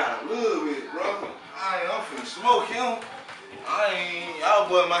 bro. I got a little bit, bro. I'm finna smoke him. Y'all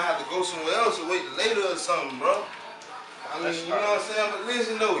boy might have to go somewhere else or wait later or something, bro. I mean, you know what I'm saying? But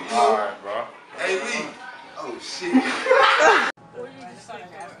listen though, you know. Alright, bro. Hey, Lee. Oh, shit.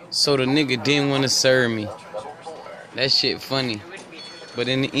 So the nigga didn't want to serve me. That shit funny. But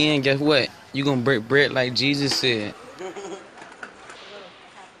in the end, guess what? You gonna break bread like Jesus said. Man,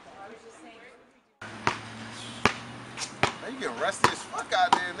 you get rusty as fuck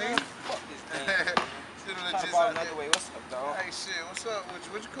out there, nigga. Fuck this thing. regular Trying to just follow out there. another way. What's up, dog? Hey, shit, what's up with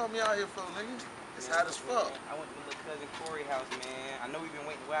you? What you call me out here for, nigga? It's hot as fuck. I went to my little cousin Corey house, man. I know we've been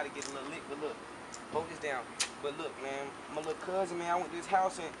waiting a while to get a little lit, but look, hold this down. But look, man, my little cousin, man, I went to his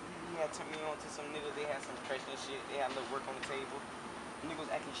house and he had turned me on to some niggas. They had some pressure and shit. They had a little work on the table. The niggas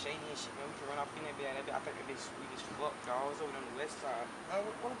was acting shady and shit, man. We can run off in that bit. I think that bitch sweet as fuck, dog. It's over on the west side.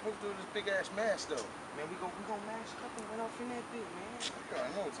 What am I supposed to do with this big ass mask, though? Man, we gon' mash up and run off in that bit, man. I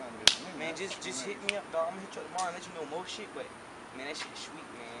know what time it is. Man, just hit me up, dog. I'm gonna hit you up tomorrow and let you know more shit, but man, that shit is sweet,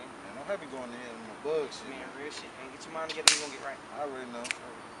 man. Man, don't have me going in here with my bug shit. Man, real shit, man. Get your mind together, we gonna get right. I already know.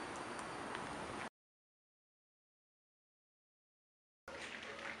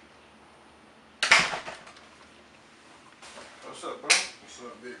 What's up, bro? What's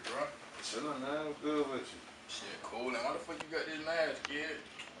up, big bro? Chillin', man. What's good with you? Shit, cool. Now, why the fuck you got this mask, kid?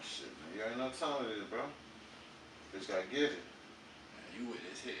 Shit, man. You already know what time it is, bro. Just gotta get it. Man, you with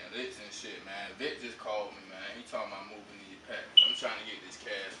this hitting licks and shit, man. Vic just called me, man. He talking about moving these packs. I'm trying to get this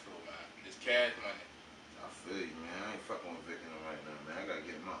cash flow, man. This cash money. I feel you, man. I ain't fucking with Vic right now, man. I gotta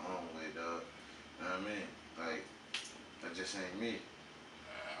get it my own way, dog. You know what I mean? Like, that just ain't me.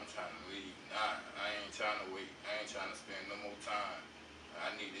 Man, I'm trying to leave. Nah, I ain't trying to wait. I ain't trying to spend no more time.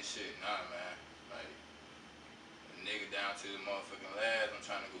 I need this shit now, man. Like, the nigga down to the motherfucking last, I'm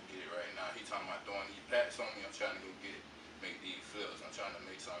trying to go get it right now. He talking about throwing these packs on me, I'm trying to go get it. Make these flips, I'm trying to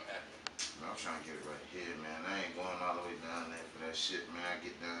make something happen. Man, I'm trying to get it right here, man. I ain't going all the way down there for that shit, man. I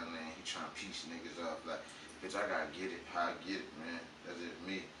get down there and he trying to piece niggas off. Like, bitch, I gotta get it how I get it, man. That's just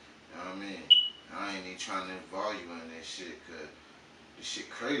me. You know what I mean? I ain't even trying to involve you in this shit, cause this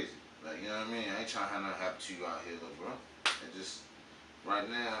shit crazy. Like, you know what I mean? I ain't trying to have nothing happen to you out here, though, bro. It just, right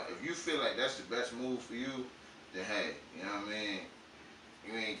now, if you feel like that's the best move for you, then hey, you know what I mean?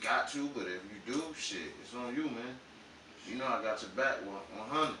 You ain't got to, but if you do, shit, it's on you, man. You know I got your back 100.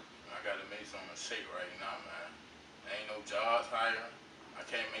 I gotta make something shake right now, man. There ain't no jobs hiring. I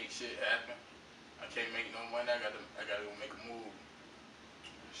can't make shit happen. I can't make no money. I gotta go make a move.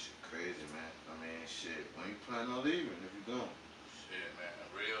 Shit crazy, man. I mean, shit. When you plan on leaving, if you going? Shit, man.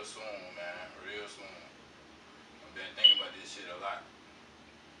 Real soon, man. Real soon. I've been thinking about this shit a lot.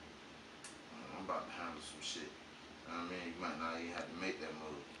 I'm about to handle some shit. You know what I mean? You might not even have to make that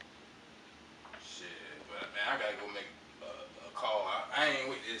move. Shit, but man, I gotta go make a call. I ain't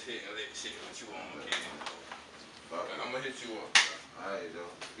with this hit and let shit with you on, kid. I'm gonna hit you up. Alright,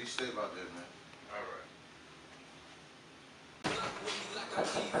 though. Be safe out there, man. Alright.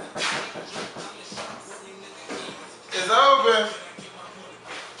 It's open.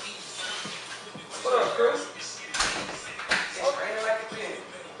 What up, Chris?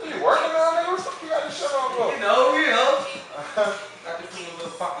 You working on nigga? What the fuck you got this shit on for? You know. Got the feeling a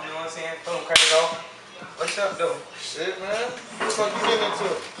little pop, you know what I'm saying? Throw them crackers off. What's up, though? Shit, man. What the fuck you getting into?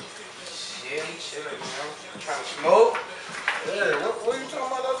 Shit, I'm chilling, man. I'm trying to smoke. Yeah, what you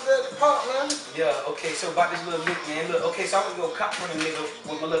talking about the other day at the pop, man? Yeah, okay, so about this little lick, man. Look, okay, so I was gonna cop from the nigga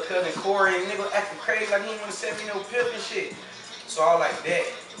with my little cousin Corey, and nigga acting crazy like he ain't wanna send me no pill and shit. So I was like that.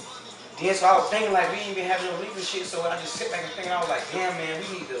 Then so I was thinking like we ain't even having no leave and shit, so I just sit back and think, I was like, damn man,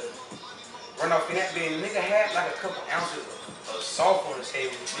 we need to run off in that bed. And the nigga had like a couple ounces of salt on the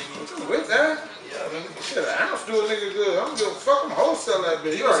table. With that? Yeah, man. Shit, an ounce do a nigga good. I'm gonna fuck him wholesale that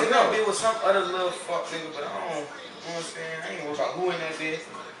bitch. You You already in that know. bed with some other little fuck nigga, but I don't, you know what I'm saying? I ain't worried about who in that bed.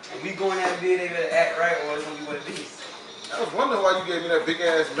 When we go in that bed, they better act right or it's gonna be what it is. I was wondering why you gave me that big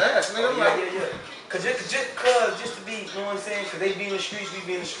ass mask, nigga. I'm like, Yeah. Cause just to be, you know what I'm saying? Cause they be in the streets, we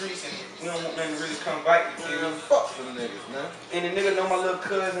be in the streets, and we don't want nothing to really come bite you, feel me? fuck them niggas, man. And the nigga know my little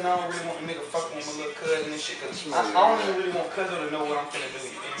cousin, I don't really want the nigga fucking with my little cousin and shit, cause I don't even really want cousin to know what I'm finna do,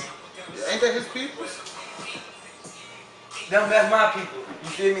 you feel me? Yeah, ain't that his people? That's my people, you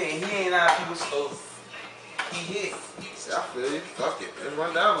feel me? And he ain't our people, so he hit. Yeah, I feel you. Fuck it. Let's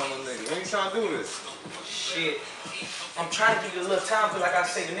run down on them niggas. When you trying to do this? Shit. I'm trying to give you a little time, but like I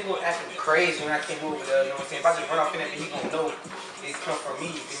say, the nigga was acting crazy when I came over there, you know what I'm saying? If I just run off in that, he gonna know it come from me,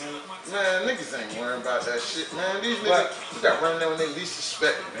 you feel me? Man, niggas ain't worrying about that shit, man. These niggas, you got running there when they least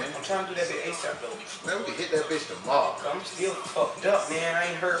suspect it, man. I'm trying to do that bit ASAP though. Man, we can hit that bitch tomorrow. I'm still fucked up, man.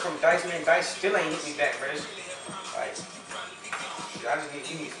 I ain't heard from Dice, man. Dice still ain't hit me back, bro. Like, I just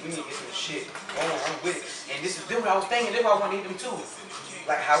need, we need to get some shit going. I'm with it. And this is what I was thinking, this is why I want to hit them too.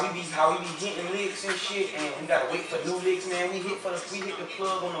 Like how we be hitting licks and shit, and we gotta wait for new licks, man. We hit the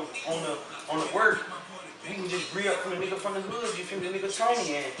plug on the work. We can just re up from the nigga from the hood, you feel me? The nigga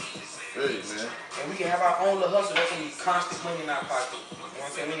Tony, and Really, man. And we can have our own little hustle. That's gonna be constant money in our pocket. You know what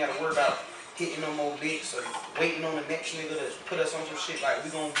I'm saying? We ain't gotta worry about hitting no more licks or waiting on the next nigga to put us on some shit. Like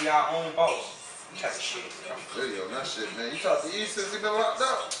we gonna be our own boss type of shit. Video on that shit, man. You talk to E since he been locked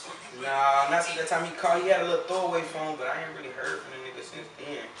up? Nah, not since that time he called. He had a little throwaway phone, but I ain't really heard from the nigga since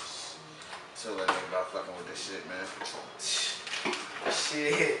then. Tell that nigga about fucking with this shit, man. Shit.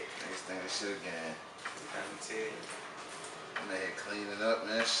 Niggas think this shit again. I'm trying to tell you. Man, cleaning up,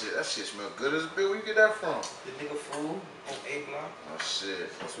 man. Shit, that shit smell good as a bitch. Where you get that from? The nigga fool on A block. Oh shit.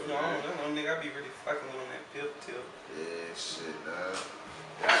 That's what I don't know, nigga. I be really fucking with on that pip tip. Yeah, shit, dog.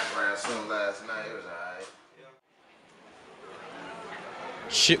 I grabbed some last night. It was alright.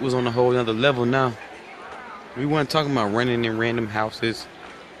 Shit was on a whole other level now. We weren't talking about running in random houses,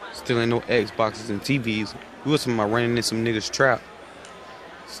 stealing no Xboxes and TVs. We was talking about running in some niggas' trap,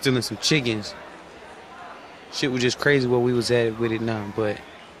 stealing some chickens. Shit was just crazy where we was at with it now, but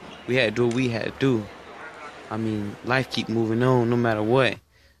we had to do what we had to do. I mean, life keep moving on no matter what.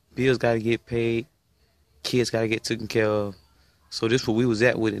 Bills gotta get paid, kids gotta get taken care of. So this what we was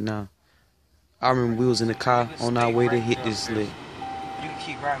at with it now. I remember we was in the car on our way to hit this lick. You can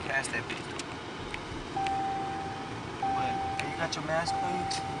keep riding past that bitch. What? You got your mask on you?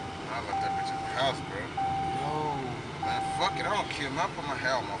 I left that bitch in the house, bro. No. Man, fuck it. I don't care, man. I put my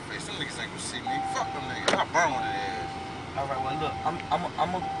hair on my face. Them niggas ain't gonna see me. Fuck them niggas. I burn one of their ass. Alright, well look, I'm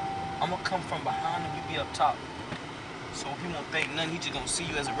gonna come from behind him, you be up top. So he won't think nothing, he just gonna see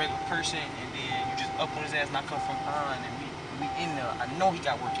you as a regular person and then you just up on his ass and I come from behind and we in there. I know he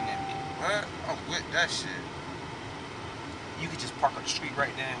got work in that bitch. What? I'm with that shit. You could just park up the street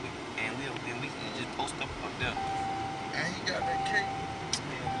right there and we can just post up there. And he got that cake?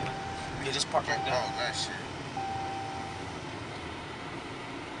 Yeah, just park right there. Oh, that shit.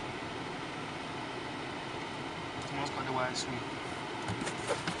 Come on, let's go to Wide Sweet.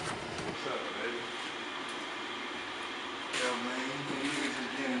 What's up, baby? Yo, man, you niggas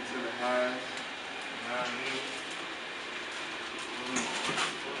just get into the highs. You know what I mean?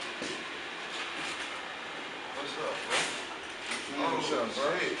 What's up, bro? Oh, what's up, bro?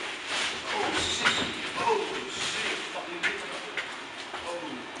 Shit. Oh, shit. Oh, shit. Oh,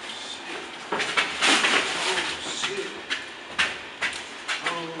 shit.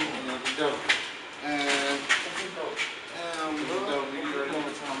 Oh, another dope. And we can go, nigga. You already know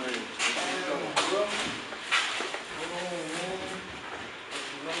what time it is. Bro. Hold on, man.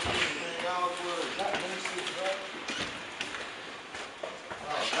 Y'all good. Got that shit, bro.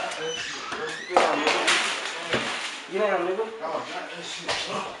 Oh, got that shit, bro. Get on, nigga. You know what, nigga? Oh, got that shit,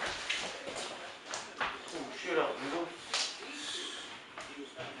 bro. Oh, shit up, nigga.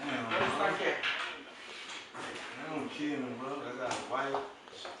 Damn, What is like that? I don't kill me, bro. I got a wife.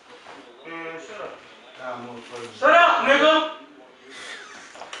 Man, shut up. Got motherfuckers. Shut up, nigga!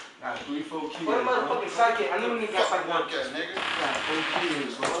 Got 3, 4 kids. What a motherfucking psychic? I knew we got psych one. Nigga. Got 4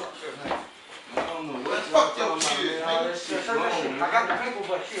 kids, bro. I don't know what fuck your kids, kids, man. All Yeah, that shit say that shit. gone, I got the man. paper,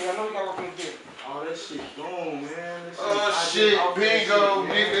 but shit, I know we got work in the bed. All that shit gone, man. That shit, Oh I shit, did all that bingo, shit,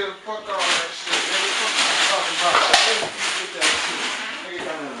 man. nigga. Fuck all that shit, nigga. Fuck what you talking about. Get that shit. Nigga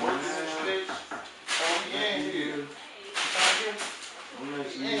got to work in this bitch. Oh, we in here. I'm not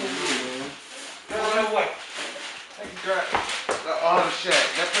sure you do, man. No way. You got the auto shack.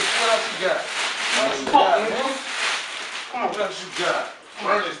 What else you got? What else you Fuck, got, nigga. man? Come on, what else you got?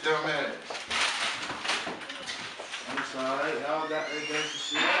 Burn this dumb ass. I'm sorry. Y'all got that gangsta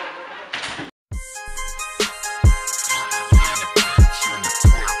shit.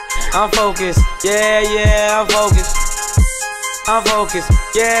 I'm focused, yeah, I'm focused. I'm focused,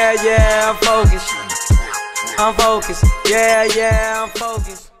 yeah, I'm focused. I'm focused, yeah, I'm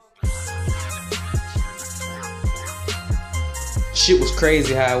focused. Shit was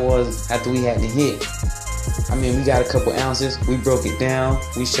crazy how it was after we had the hit. I mean, we got a couple ounces, we broke it down,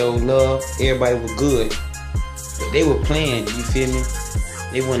 we showed love, everybody was good. But they were playing, you feel me?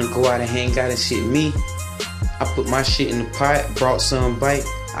 They wanna go out and hang out and shit. Me, I put my shit in the pot, brought some bite,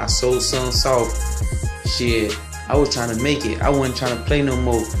 I sold some soft. Shit, I was trying to make it, I wasn't trying to play no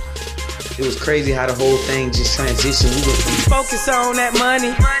more. It was crazy how the whole thing just transitioned. We went from Focus on that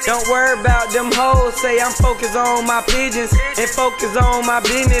money, don't worry about them hoes. Say I'm focused on my pigeons and focus on my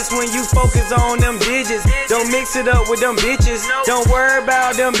business. When you focus on them digits, don't mix it up with them bitches. Don't worry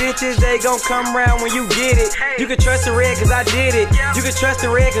about them bitches, they gon' come around when you get it. You can trust the red cause I did it. You can trust the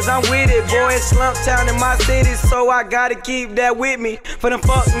red cause I'm with it. Boy, it's slump town in my city, so I gotta keep that with me. For them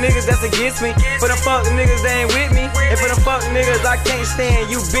fuck niggas that's against me, for them fuck niggas that ain't with me, and for them fuck niggas I can't stand.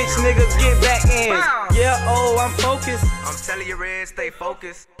 You bitch niggas get back in. Yeah, oh, I'm focused. I'm telling you, Red, stay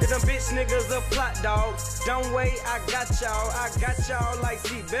focused. Them bitch niggas a plot, dog. Don't wait, I got y'all like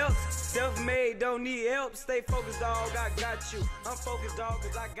seatbelts. Self-made, don't need help. Stay focused, dog, I got you. I'm focused, dog,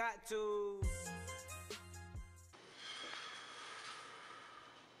 cause I got to. Oh,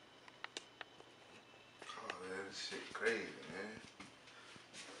 man, this shit crazy, man.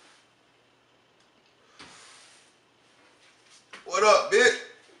 What up, bitch?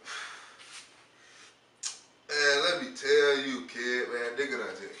 Man, let me tell you, kid, man, nigga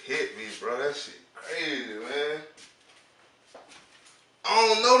done just hit me, bro. That shit crazy, man. I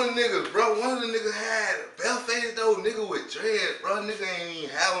don't know the niggas, bro. One of the niggas had a bell face though, nigga with dreads, bro. Nigga ain't even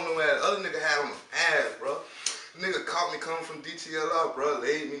have on no ass. The other nigga had on his ass, bro. Nigga caught me coming from DTLR, bro.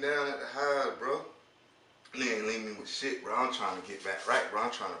 Laid me down at the high, bro. Nigga ain't leave me with shit, bro. I'm trying to get back right, bro.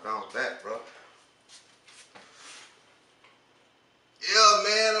 I'm trying to bounce back, bro. Yeah,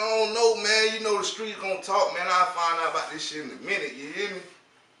 man, I don't know, man. You know the streets gonna talk, man. I'll find out about this shit in a minute, you hear me?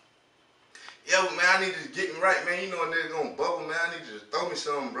 Yeah, but man, I need to get me right, man. You know a nigga gonna bubble, man. I need you to throw me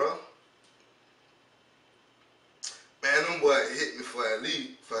something, bro. Man, them boys hit me for at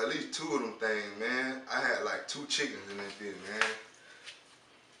least 2 of them things, man. I had like 2 chickens in this bitch, man.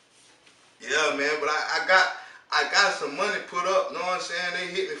 Yeah, man, but I got some money put up, know what I'm saying? They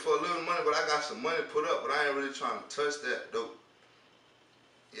hit me for a little money, but I got some money put up, but I ain't really trying to touch that dope.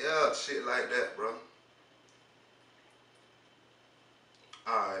 Yeah, shit like that, bro.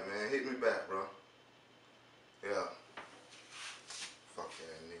 Alright, man, hit me back, bro. Yeah. Fuck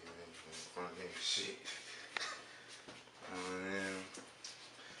that nigga, man. Fucking shit. Man.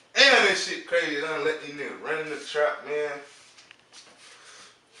 Damn, this shit crazy. I done let these niggas run in the trap, man.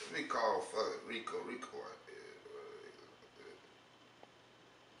 Let me call fucking Rico out there.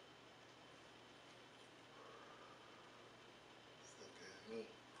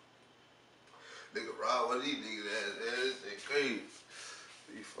 Nigga Rob, what these niggas ass, man? This shit crazy.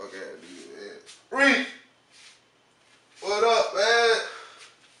 These fuck ass niggas, man. Reek! What up, man?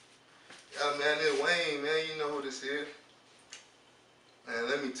 Yeah, man, this Wayne, man, you know who this is. Man,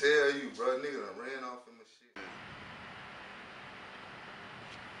 let me tell you, bro, nigga done ran off in my shit.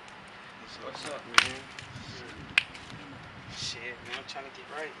 What's up, man? Shit, man, I'm trying to get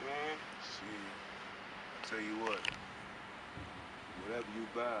right, man. Shit, I tell you what, whatever you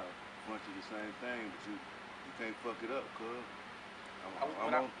buy, bunch of the same thing, but you can't fuck it up, cuz.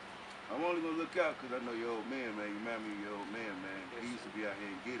 I'm only gonna look out because I know your old man, man. You remind me of your old man, man. Yes, He used to be out here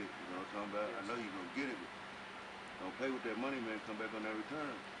and get it, you know what I'm talking about? Yes. I know you gonna get it, but don't play with that money, man. Come back on that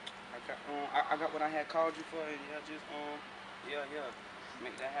return. I got what I had called you for, and just yeah,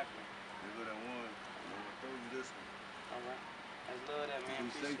 make that happen. There go that one. I'm gonna throw you this one. All right. I love that, man.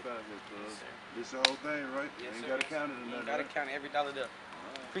 Be safe out here, cuz. Yes, This the whole thing, right? Yes, ain't sir. gotta count it or nothing. You gotta count every dollar there.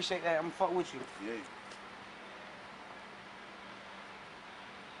 Right. Appreciate that. I'm gonna fuck with you. Yeah.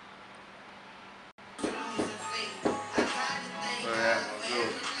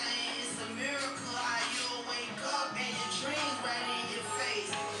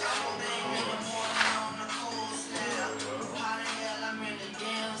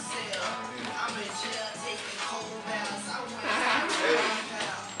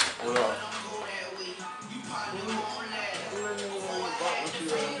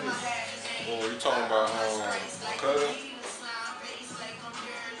 Oh, you talking about cousin?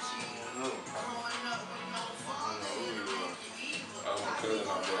 My cousin I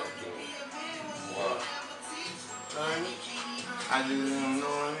brought to him. Wow. I just don't know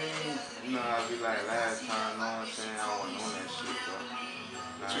what I mean. You know, I be like last time, know what I'm saying? I wasn't on that shit, bro.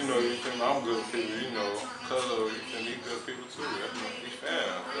 But you know, you think I'm good people, you know. Cousin, you think he good people too. That's my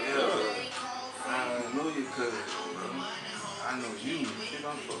fam. Yeah. I know your cousin, bro. I know you. Shit,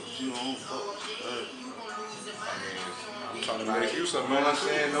 I'm fuck with you. I don't fuck with your cousin, bro. I mean, I'm trying to make you some money. I'm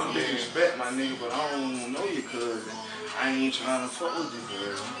saying no disrespect, my nigga, but I don't know your cousin. I ain't trying to fuck with your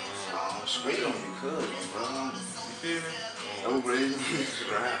cousin. I'm straight on your cousin, bro. You feel me? No brazen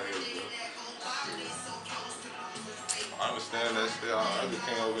around here, bro. I understand that still. I just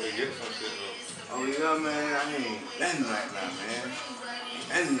came over to get some shit, though. Oh, yeah, man. I ain't nothing right now, man.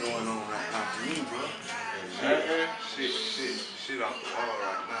 Ain't nothing going on right now for me, bro. Shit off the wall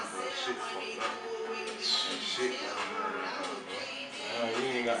right now, bro. Shit fucked up. Shit going on right now, bro. You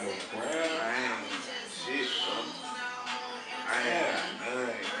ain't got no ground. I ain't got shit, bro. I ain't got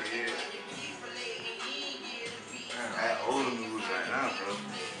nothing, kid. I owe the news right now, bro.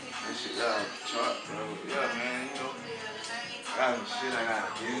 That shit got off the chart, bro. Yeah, man, you know. I got some shit I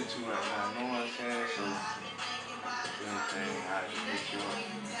gotta get into right now, you know what I'm saying? So, everything, I just make sure.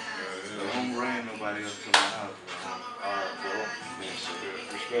 So don't bring nobody up to my house, bro. Alright, bro. Yeah, so,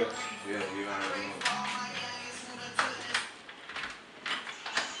 respect. Yeah, you already know.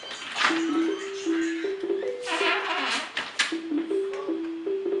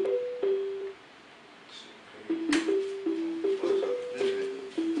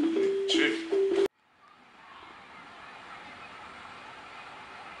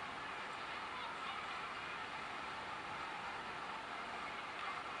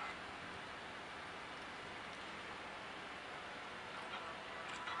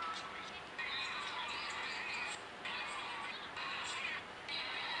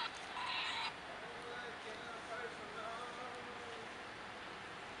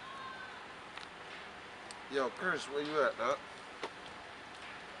 Yo, Chris, where you at, dog?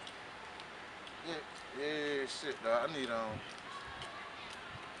 Yeah, shit, dog. I need you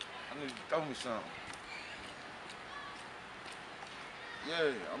to throw me something.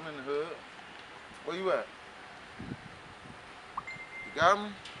 Yeah, I'm in the hood. Where you at? You got me?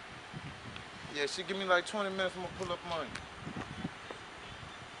 Yeah, she give me like 20 minutes, I'm gonna pull up money.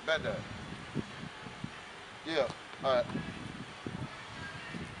 Bet that. Yeah, alright.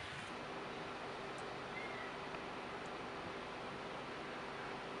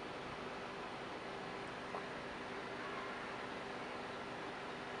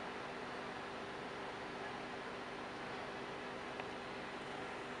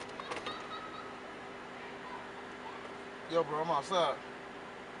 Yo, bro, I'm outside.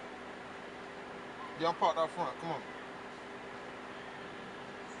 Yeah, I'm parked out front. Come on.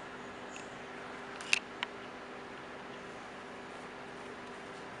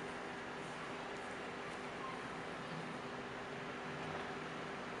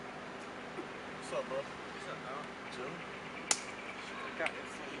 What's up, bro? What's up, dog? Chillin'. I got that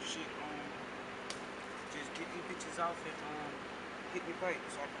same shit. Just get these bitches off and hit me back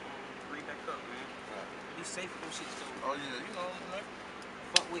so I can bring back up, man. Right. Be safe with them shits, though. Oh yeah, you know, man.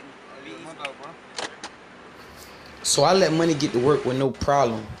 Fuck with me. Oh yeah, no doubt, bro. So I let money get to work with no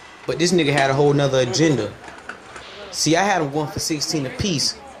problem. But this nigga had a whole nother agenda. See, I had him going for 16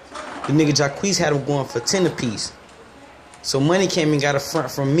 apiece. The nigga Jacquees had him going for 10 apiece. So money came and got a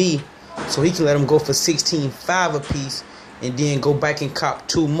front from me, so he can let him go for 16.5 apiece, and then go back and cop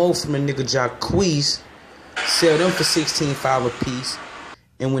 2 more from the nigga Jacquees, sell them for 16.5 apiece,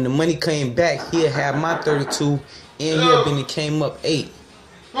 and when the money came back, he'll have my 32, and he'll been it came up 8.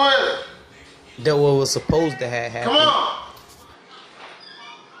 Go ahead. That what was supposed to have happened. Come on.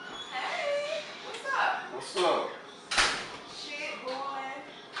 Hey, what's up? What's up? Shit, boy.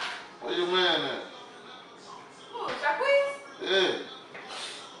 Where your man at? Who, Jacquees? Yeah.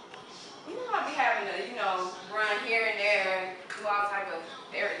 You know I be having to, run here and there and do all type of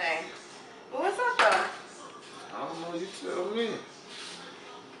everything. But what's up, though? I don't know, you tell me.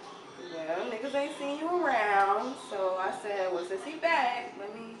 Well, niggas ain't seen you around, so I said, well, since he back,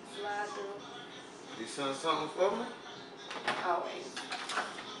 let me slide through. You send something for me? Always.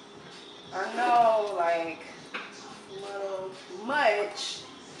 I know, like, a little much,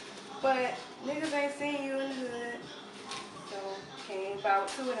 but niggas ain't seen you in the hood, so came about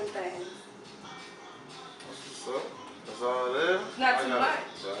 2 of them things. What's up? That's all there? Not too much.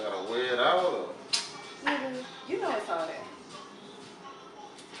 So I gotta weigh it out, or? Nigga, you know it's all there.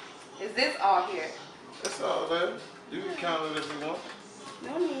 Is this all here? It's all there. You can count it if you want.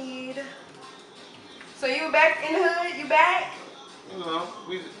 No need. So you back in the hood? You back? You know,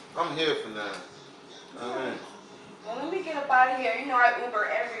 I'm here for now. Alright. Well, let me get up out of here. You know I Uber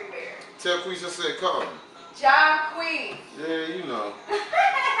everywhere. Tell Queesha said call me. Jacquees. Yeah, you know.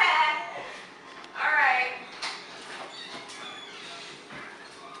 All right.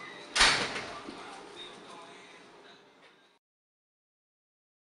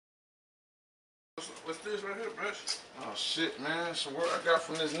 What's this right here, bruh? Oh shit, man. So what I got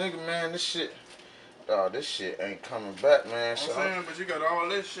from this nigga, man, this shit ain't coming back, man. I'm saying, but you got all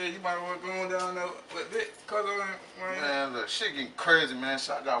this shit. You might want to go on down there with Vic, cause man, look, shit getting crazy, man.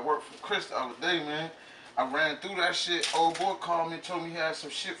 So I got work from Chris the other day, man. I ran through that shit. Old boy called me and told me he had some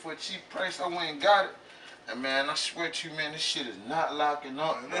shit for a cheap price. I went and got it. And man, I swear to you, man, this shit is not locking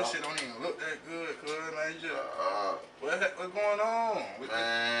up. Man, that shit don't even look that good, cuz, man. What's going on?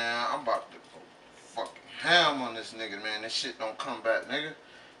 Man, I'm about to go fucking ham on this nigga, man. This shit don't come back, nigga.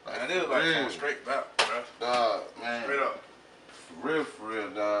 Like, man, this is like some straight back, bro. Dog, man. Straight up. For real,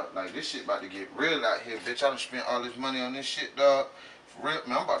 dog. Like, this shit about to get real out here, bitch. I done spent all this money on this shit, dog. For real,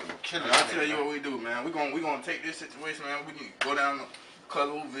 man, I'm about to go kill this I'll nigga, tell you man. what we do, man. We gonna take this situation, man. We need to go down to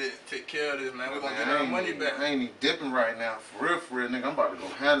Clubville, take care of this, man. We gonna get our money back. I ain't even dipping right now. For real, nigga. I'm about to go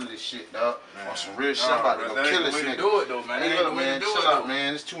handle this shit, dog. On some real shit. I'm about to go kill this nigga. Do it, though, man. Hey, look, man, chill out,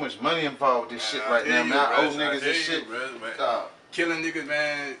 man. There's too much money involved with this shit right now, man. I owe niggas this shit. Dog. Killing niggas,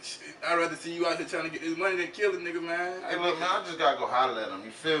 man. I'd rather see you out here trying to get this money than killing niggas, man. Hey, look, man, I just gotta go holler at them.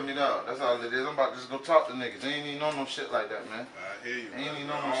 You feel me, dog? That's all it is. I'm about to just go talk to niggas. They ain't even know no shit like that, man. I hear you, ain't even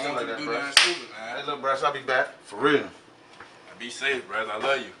know bro. no shit like that, bro. Stupid, man. Hey, look, bro, I'll be back. For real. Be safe, bro. I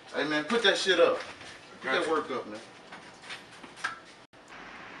love you. Hey, man, put that shit up. Put that work up, man.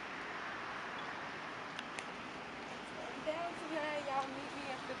 Down tonight, y'all meet me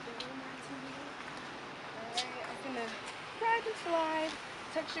at the Blue Martini. Alright, I'm gonna ride the slide,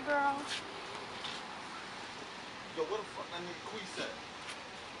 text your girl. Yo, where the fuck that nigga Queese at?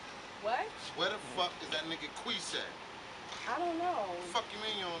 What? Where the fuck is that nigga Queese at? I don't know. Fuck you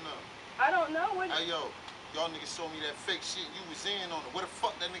mean you don't know? I don't know. What? Hey, yo, Y'all niggas showed me that fake shit. You was in on it. Where the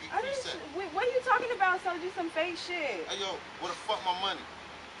fuck that nigga Crease at? What are you talking about? So just some fake shit. Hey yo, where the fuck my money?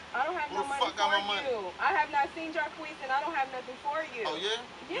 I don't have no money for you. I have not seen Jarquise and I don't have nothing for you. Oh yeah?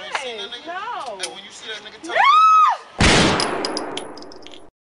 Yes. You ain't seen that nigga? No. Hey, when you see that nigga, tell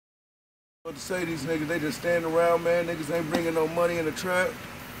What to say, these niggas, they just stand around, man. Niggas ain't bringing no money in the trap.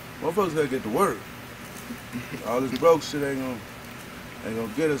 Motherfuckers gotta get to work. All this broke shit ain't gonna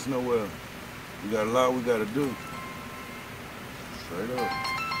get us nowhere. We got a lot we gotta do. Straight up.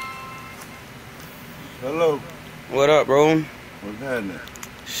 Hello. What up, bro? What's happening?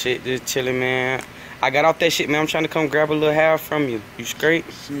 Shit, just chilling, man. I got off that shit, man. I'm trying to come grab a little half from you. You straight?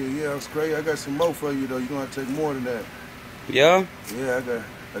 Shit, yeah, I'm straight. I got some more for you though. You gonna have to take more than that. Yeah? Yeah, I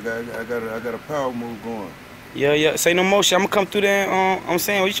got a power move going. Yeah. Say no more shit. I'm gonna come through there. I'm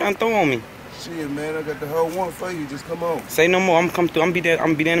saying, what you trying to throw on me? Shit, man, I got the whole one for you. Just come on. Say no more. I'm gonna come through. I'm gonna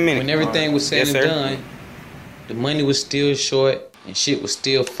be there in a minute. When everything was said and done, the money was still short and shit was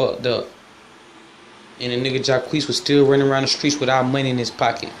still fucked up. And the nigga Jacquees was still running around the streets without money in his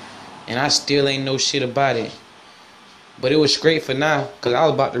pocket. And I still ain't know shit about it. But it was great for now, cause I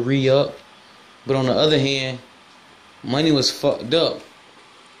was about to re-up. But on the other hand, money was fucked up.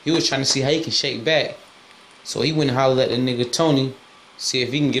 He was trying to see how he can shake back. So he went and hollered at the nigga Tony, see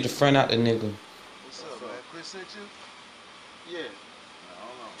if he can get the front out the nigga. What's up, man? Chris sent you? Yeah.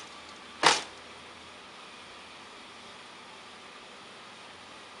 Hold on.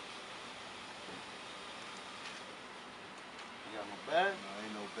 You got my bag? No,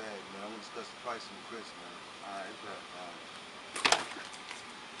 ain't no bag, man. I'm gonna discuss the price with Chris, man. Alright, bet.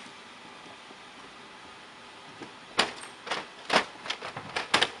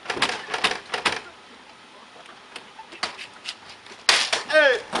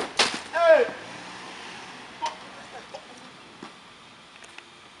 Hey!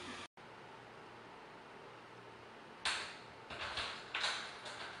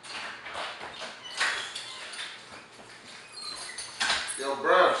 Yo,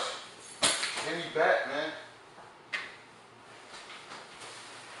 bruh, hit me back, man.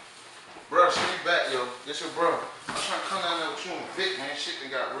 Bruh, hit me back, yo. This your bro. I'm trying to come down there with you and Vic, man. Shit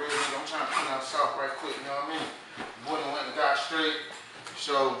done got real, nigga. I'm trying to come down south right quick, you know what I mean? Boy done went and got straight.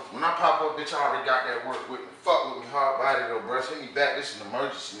 So, when I pop up, bitch, I already got that work with me. Fuck with me hard body, though, bruh. Hit me back. This is an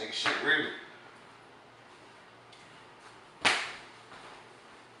emergency, nigga. Shit, really.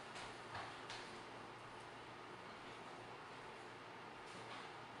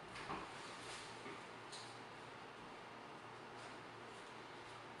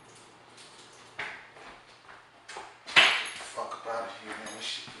 Fuck up out of here, man. This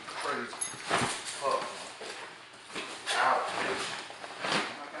shit be crazy. Fuck, man. Out, bitch.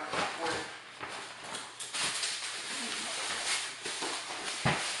 I got my way.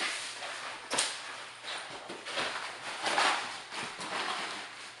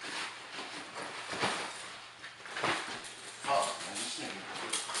 Fuck, man. This nigga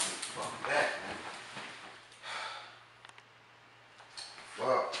fuck back, man.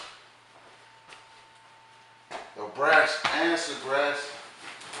 Fuck. Yo, Brass, answer, Brass.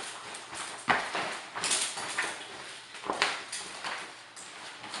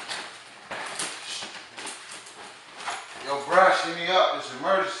 Yo, Brass, hit me up. It's an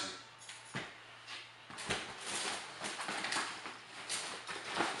emergency.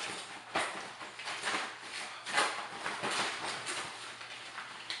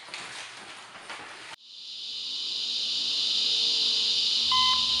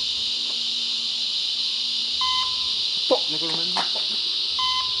 Fuck, nigga, remember? Fuck.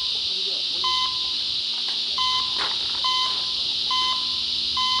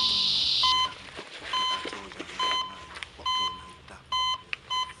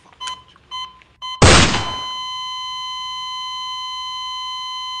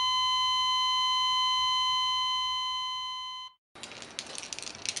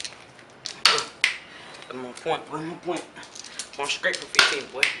 I'm on point, bro. I'm on point. I'm straight for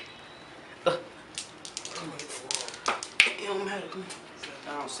 15, boy. It don't matter.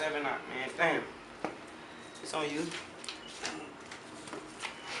 Down 7 out, man. Damn. It's on you.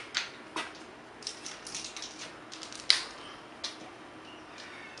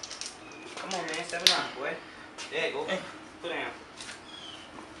 Come on, man. 7 out, boy. There you go. Hey. Put down.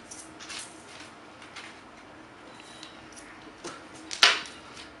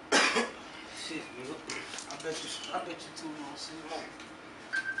 Shit, nigga. I bet you 2 won't see more.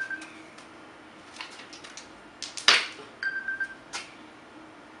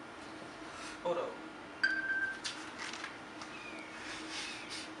 Hold up.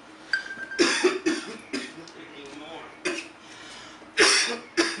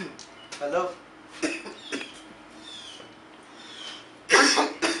 Hello?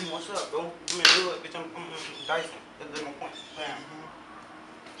 What's up, bro? I'm in the hood, bitch. I'm Dyson. That's my point. Bam.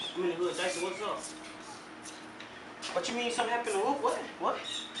 I'm in the hood, Dyson. What's up? What you mean something happened to who? What?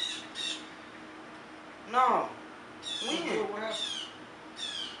 No. When? What happened?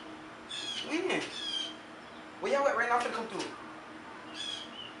 When? Where y'all at right now? I'm finna come through.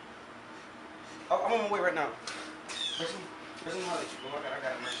 Oh, I'm on my way right now. Where's my holler at you, bro? I got it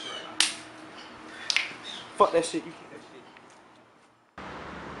right here right now. Fuck that shit. You keep that shit.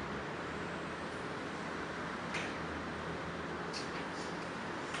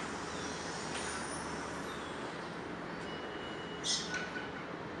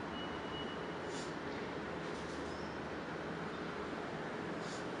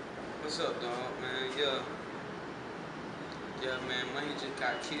 What's up, dog, man? Yeah, man, Money just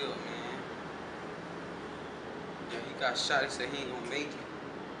got killed, man. Yeah, he got shot. He said he ain't gonna make it.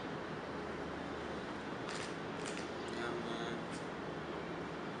 Yeah, man.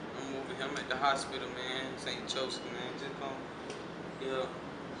 I'm moving him at the hospital, man. St. Joseph, man. Just come. Yeah.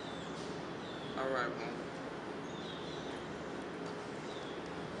 All right, man.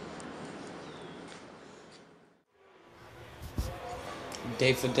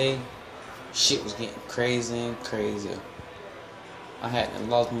 Day for day, shit was getting crazier and crazier. I had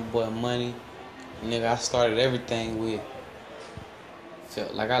lost my boy money. Nigga, I started everything with.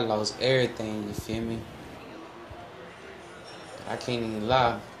 Felt like I lost everything, you feel me? I can't even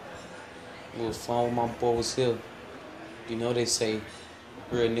lie. It was fun when my boy was here. You know they say,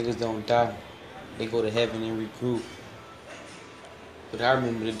 real niggas don't die. They go to heaven and regroup. But I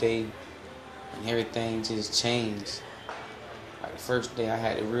remember the day when everything just changed. Like the first day I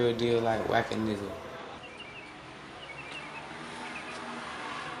had the real deal like whack a nigga.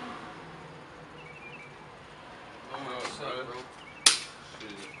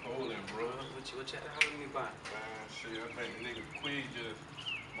 What you having me by? Man, shit, I think nigga Quid just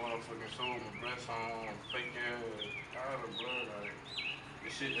motherfucking sold my breast on fake ass powder, bro. Like, the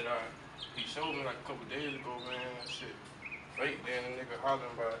shit that he showed me like a couple days ago, man, shit fake. Then the nigga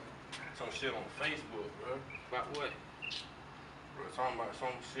hollering about some shit on Facebook, bro. About what? Bro, talking about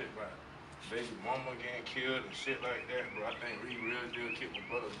some shit about baby mama getting killed and shit like that, bro. I think he real deal killed my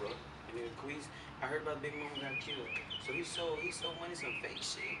brother, bro. And then Queez, I heard about Big Mama got killed. So he sold Money some fake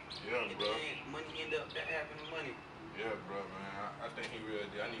shit. Yeah, and bro. Then Money ended up that happened to Money. Yeah, bro, man. I think he real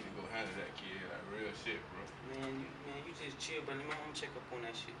deal. I need to go handle that kid, like real shit, bro. Man, you just chill, bro. Let me check up on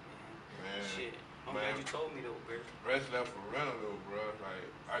that shit, man. Shit. I'm man, glad you told me though, bro. Rest left for rental though, bro.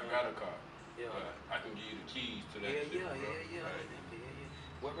 Like, I got a car. Yeah. But I can give you the keys to that shit, bro. Yeah.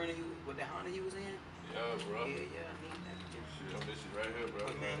 What rental what the Honda he was in? Yeah, bro. Yeah, I need that. Shit, I'm this shit right here, bro.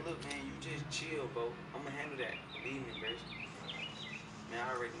 But man, look, man, you just chill, bro. I'm gonna handle that. Believe me, bro. Man, I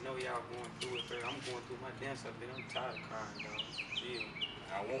already know y'all going through it, bro. I'm going through my dance up, and I'm tired of crying, dog. Chill.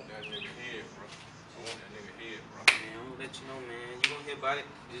 I want that nigga head, bro. I want that nigga head, bro. Man, I'm gonna let you know, man. You gonna hear about it?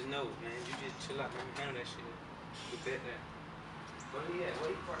 Just know, man. You just chill out, man. Handle that shit. You bet that. Where he at?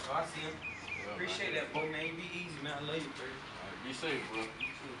 Where he parked? Oh, I see him. Yeah, appreciate that, bro, man. You be easy, man. I love you, bro. Alright, be safe, bro.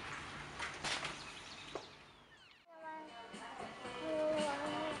 You too.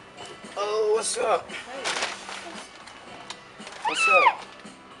 Oh, what's up? What's up?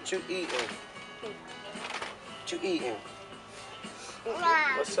 What you eating? What you eating?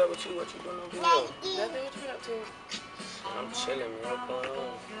 What's up with you? What you doing over here? Nothing. What you been up to? I'm chilling, man. What's going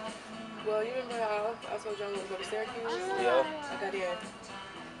on? Well, you remember how I told you I was going to go to Syracuse? Yeah. I got in.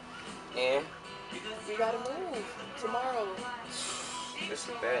 And? We gotta move tomorrow. It's a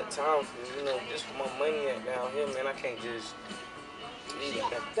bad time for me, you know, just for my money at down here, man. I can't just leave it.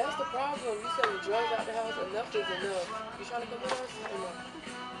 That's the problem. You selling drugs out the house. Enough is enough. You trying to come with us or no?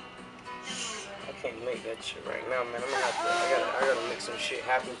 I can't make that shit right now, man. I'm gonna have to. I gotta make some shit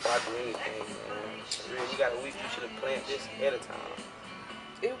happen before I do anything, man. Really, you got a week. You should have planned this ahead of time.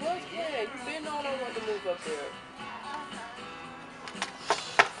 It was planned. You been on I want to move up there.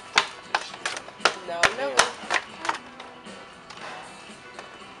 No, never.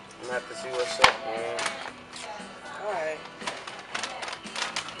 I'm gonna have to see what's up, man. Alright.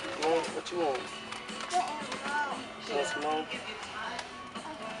 What you want? You want some more?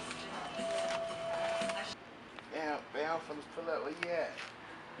 Damn, fellas, pull up. Where you at?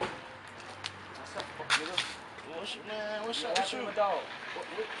 What's up, fuck nigga? What's up with you? My dog. What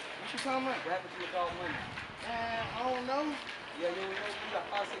you talking about? What happened to my dog Money? Man, I don't know. Yeah, you got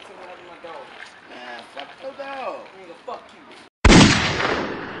 5, 6, and what happened to my dog? Man, fuck your dog. Nigga, fuck you.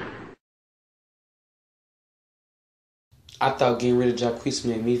 I thought getting rid of Jacquees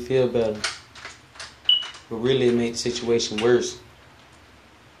made me feel better. But really it made the situation worse.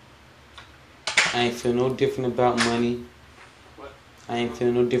 I ain't feel no different about Money. I ain't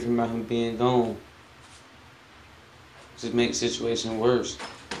feeling no different about him being gone. Just make the situation worse.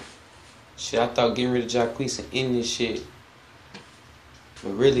 Shit, I thought getting rid of Jacquees and ending this shit.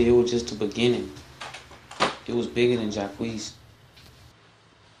 But really, it was just the beginning. It was bigger than Jacquees.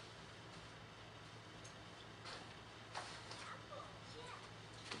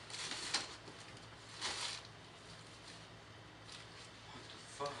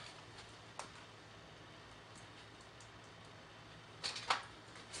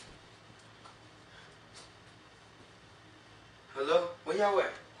 Hello? Where y'all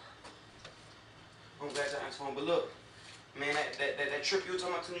at? I'm glad y'all answered phone, but look, man, that trip you were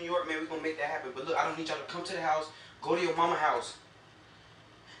talking about to New York, man, we gonna make that happen. But look, I don't need y'all to come to the house. Go to your mama house.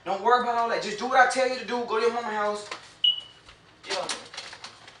 Don't worry about all that. Just do what I tell you to do. Go to your mama house. Yeah.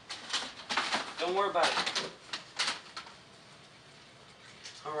 Don't worry about it.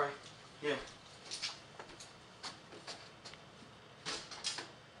 All right. Yeah.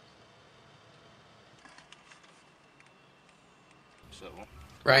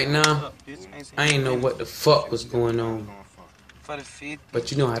 Right now, I ain't know what the fuck was going on.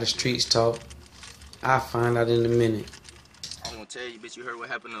 But you know how the streets talk. I'll find out in a minute. I'm gonna tell you, bitch, you heard what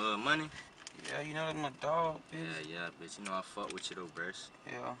happened to money? Yeah, you know that's my dog, bitch. Yeah, bitch, you know I fuck with you though, bruh.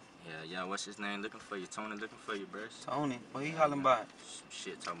 Yeah. Yeah, what's his name looking for you? Tony looking for you, bruh. Tony, what he hollering about? Some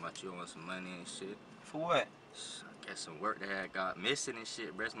shit talking about you on some money and shit. For what? I guess some work that had got missing and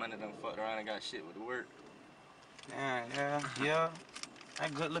shit. Bruh, money done fucked around and got shit with the work. Yeah.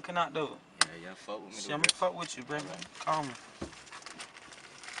 That good looking out though. Yeah, fuck with me Shit, though, I'ma fuck with you, bro. Call me.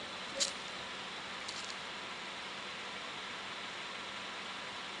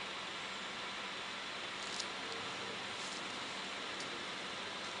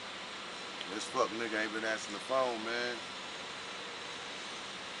 This fuck nigga ain't been answering the phone, man.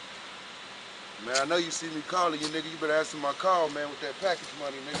 Man, I know you see me calling you, nigga. You better answer my call, man, with that package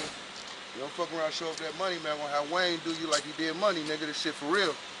money, nigga. You don't fuck around, show up that money, man. Gonna have Wayne do you like he did money, nigga. This shit for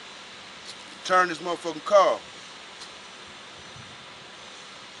real. Turn this motherfucking call.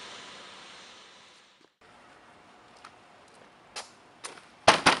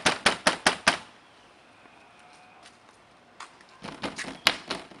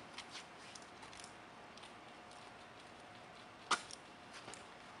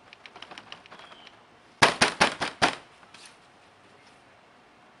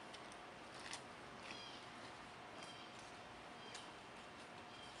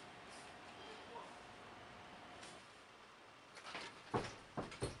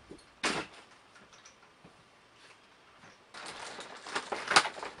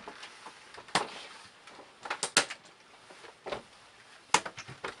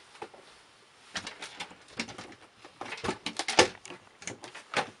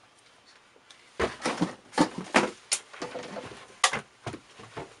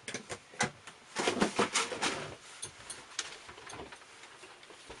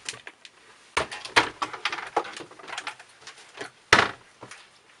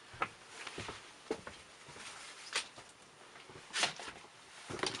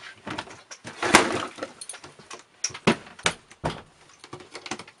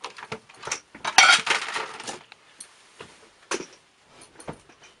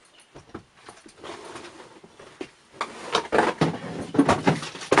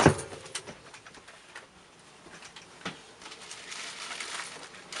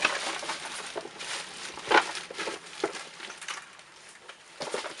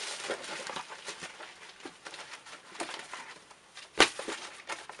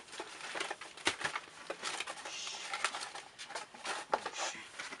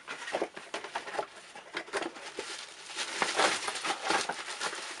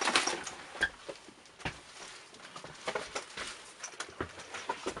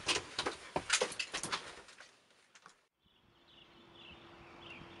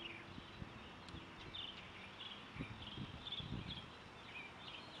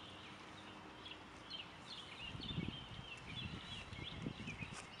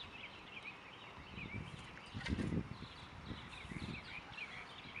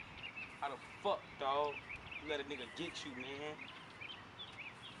 How the fuck, dog? You let a nigga get you, man.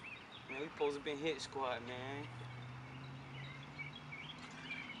 Man, we supposed to been hit squad, man.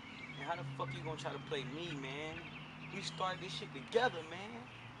 And how the fuck you gonna try to play me, man? We started this shit together, man.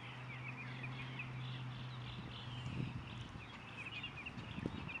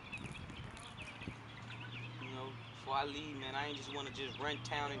 You know, before I leave, man, I ain't just wanna just run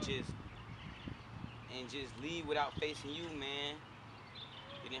town and just leave without facing you, man.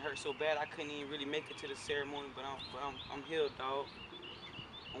 It didn't hurt so bad I couldn't even really make it to the ceremony, but I'm healed, dog.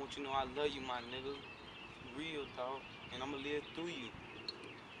 I want you to know I love you, my nigga. Real, dog. and I'ma live through you.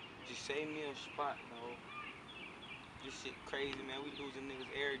 Just save me a spot, bro. This shit crazy, man. We losing niggas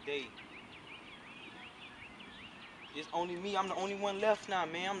every day. It's only me. I'm the only one left now,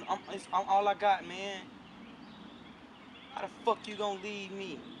 man. I'm all I got, man. How the fuck you gonna leave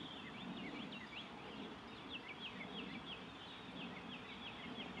me?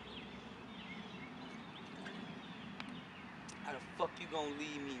 How the fuck you gonna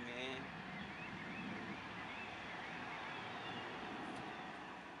leave me, man?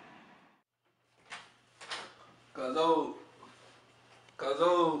 Cuzzo.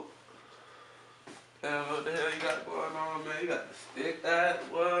 Damn, what the hell you got going on, man? You got the stick that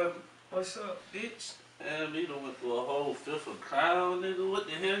one. What's up, bitch? Damn, you done went through a whole fifth of crown, nigga. What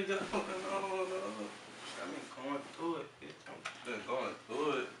the hell you got going on? I been going through it, bitch. Been going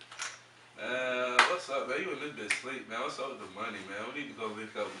through it. What's up, man? You in this bitch sleep, man. What's up with the money, man? We need to go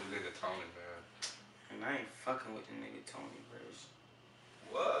link up with the nigga Tony, man. And I ain't fucking with the nigga Tony, bro.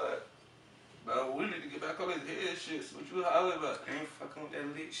 What? Man, we need to get back on his head shit. So what you hollering about? I ain't fucking with that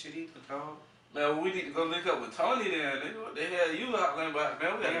lit shit either, dog. Man, we need to go link up with Tony then, nigga. What the hell you hollering about,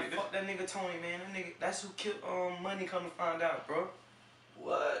 man? We gotta Man, fuck that nigga Tony, man. That nigga, that's who killed Money, come to find out, bro.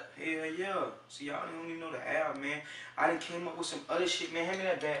 What? Hell yeah. See, y'all don't even know the Al, man. I done came up with some other shit, man. Hand me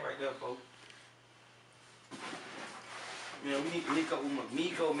that bag right there, bro. Man, we need to link up with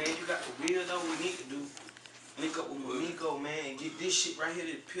Mamigo, man. You got the wheel, though. We need to do link up with Mamigo, man, and get this shit right here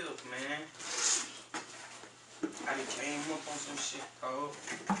to the pilk, man. I done came up on some shit, dog.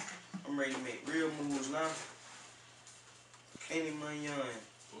 I'm ready to make real moves now. Plenty money on.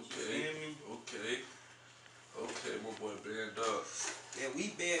 Okay. You feel me? Okay, my boy band up. Yeah, we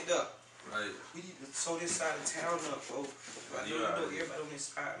band up. Right. We need to sew this side of town up, bro. I know everybody on this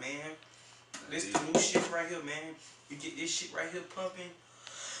side, man. This the new shit right here, man. You get this shit right here pumping.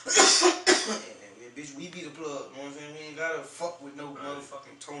 And bitch, we be the plug. You know what I'm saying? We ain't gotta fuck with no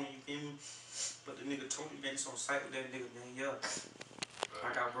motherfucking Tony, you feel me? But the nigga Tony, man, it's on sight with that nigga, man, yeah.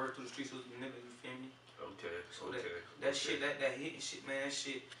 I got word through the streets with the nigga, you feel me? Okay, so that shit, that hitting shit, man, that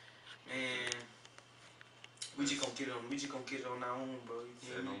shit, man. We just gonna get it on. We just gonna get it on our own, bro. You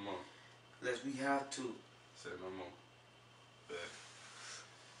feel me? Say no more. Unless we have to. Say no more.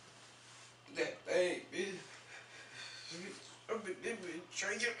 That thing, bitch. I've been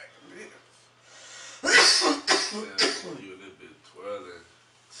drinking like a bitch. Yeah, you a little bit twirling.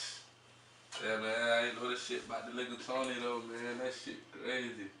 Yeah, man, I ain't know that shit about the nigga Tony though, man. That shit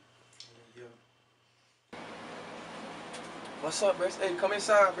crazy. Yeah. What's up, bitch? Hey, come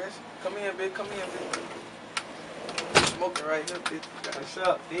inside, bitch. Come in, bitch. Come in, bitch. Smoking right here, bitch. What's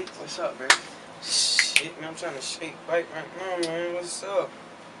up, bitch? What's up, bitch? Shit, man, I'm trying to shake bite right now, man. What's up?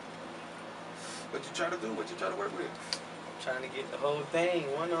 What you trying to do? What you trying to work with? I'm trying to get the whole thing,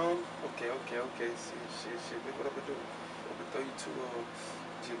 one on. Okay. Shit, bitch, what I'm gonna do? I'm gonna throw you two,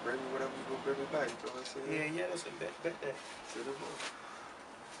 just bring me whatever you go bring me back, you know what I'm saying? Yeah, that's a bet that. See the book.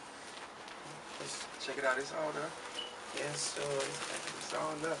 Let's check it out, it's all there. Yes, it's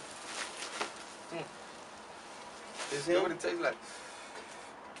all there. This is what it tastes like.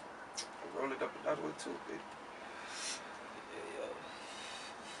 Roll it up another way too, bitch.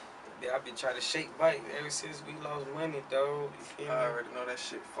 Yeah, I've been trying to shake bite ever since we lost money, dog. I already know that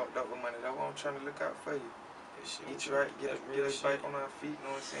shit fucked up with money. That's why I'm trying to look out for you. Eat right, get us back on our feet, you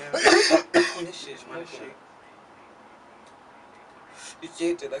know what I'm saying? This shit's money shit. This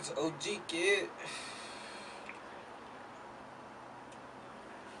shit like an OG kid.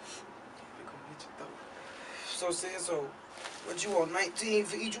 We gonna hit you though. So, what you want, 19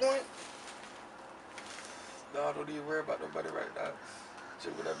 for each one? No, don't even worry about nobody right now.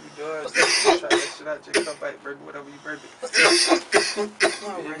 Just whatever you do, try that shit out, just come back, baby, whatever you baby.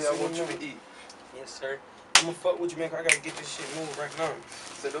 Baby, I want you to eat. Yes, sir. I'm gonna fuck with you, man, 'cause I gotta get this shit moved right now.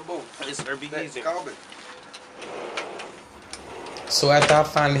 Say the boo. Yes, sir, be easy. Call me. So after I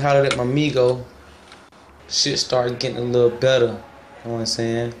finally hollered at my amigo, shit started getting a little better. You know what I'm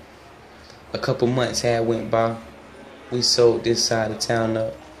saying? A couple months had went by. We sold this side of town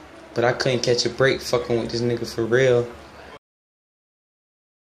up. But I couldn't catch a break fucking with this nigga for real.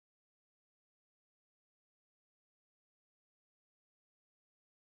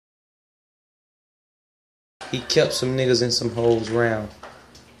 He kept some niggas and some hoes round.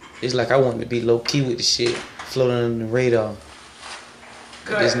 It's like I wanted to be low key with the shit, floating under the radar.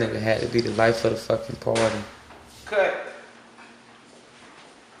 But this nigga had to be the life of the fucking party. Cut.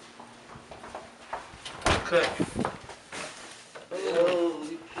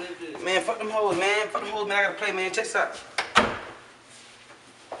 Man, fuck them hoes, man. Fuck them hoes, man. I gotta play, man. Check this out.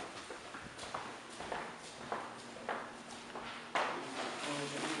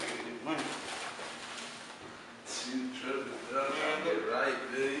 You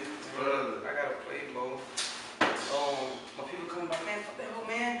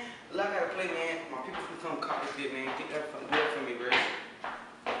come cop the bit, man. Get that for me, bro.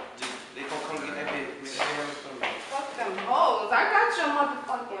 They gonna come get that bit, man. Fuck them hoes. I got your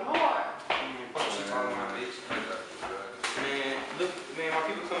motherfucking whore. Man, fuck you calling my bitch. Man, look, man, my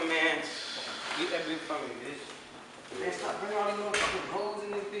people coming, man. Get that bit from me, bitch. Man, stop bringing all these motherfucking hoes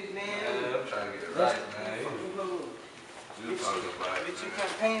in this bitch, man. I'm trying to get it right, man. You talking about it, bitch, you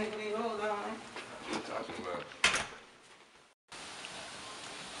campaigning for these hoes, man. You talking about it.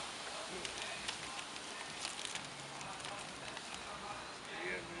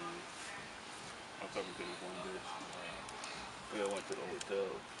 Talking to this one bitch. We all went to the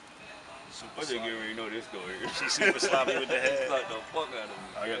hotel. I think you already know this story. She super sloppy with the head. Slapped the fuck out of me.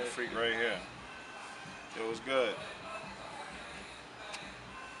 I got the freak right here. It was good.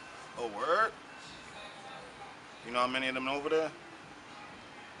 Oh, word? You know how many of them over there?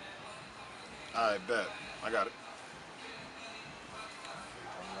 Alright, bet. I got it.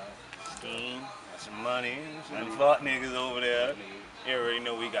 Steam, got some money. Some fuck niggas over there. You already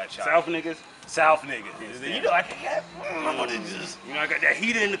know we got y'all. South niggas? South niggas. You know I can have. You know I got that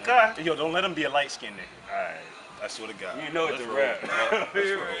heater in the car. Yo, don't let them be a light skinned nigga. Alright, I swear to God. You know it's a rap.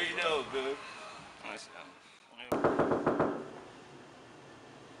 You already know, dude.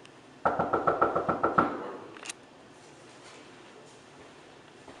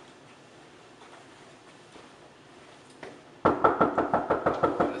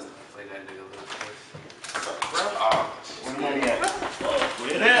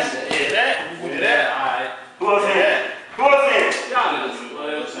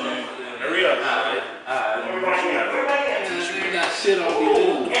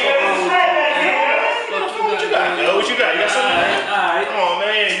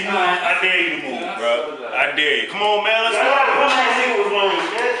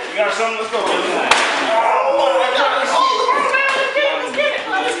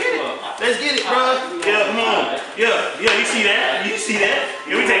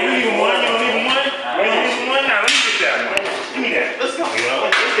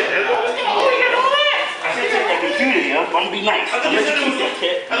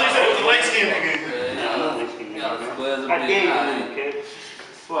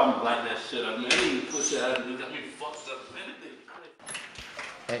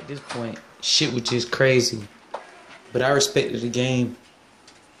 At this point, shit was just crazy. But I respected the game.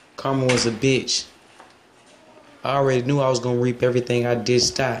 Karma was a bitch. I already knew I was gonna reap everything I did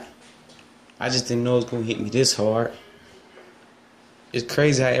start. I just didn't know it was gonna hit me this hard. It's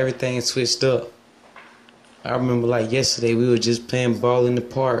crazy how everything switched up. I remember like yesterday we were just playing ball in the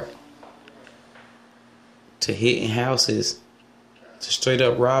park, to hitting houses, to straight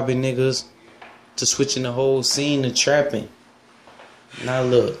up robbing niggas, to switching the whole scene to trapping. Now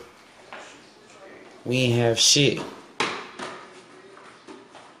look, we ain't have shit.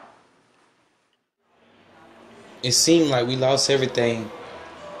 It seemed like we lost everything,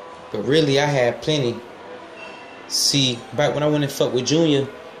 but really I had plenty. See, back when I went and fucked with Junior,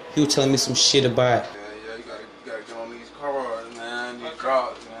 he was telling me some shit about Yeah, you gotta get on these cars, man, these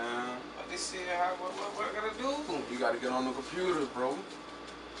drugs, man. Let me see what I gotta do. You gotta get on the computer, bro.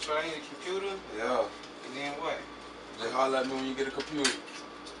 So I need a computer? Yeah. And then what? Just holler at me when you get a computer.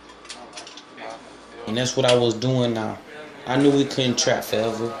 and that's what I was doing now. I knew we couldn't trap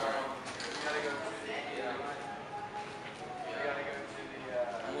forever.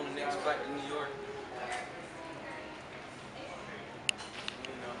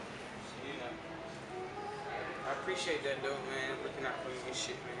 Appreciate that though, man. Looking out for you and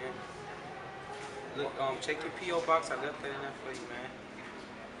shit, man. Look, check your P.O. box. I left that in there for you, man.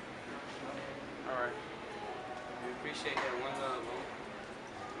 Alright. We appreciate that. One love, bro.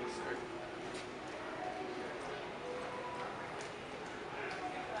 Yes, sir.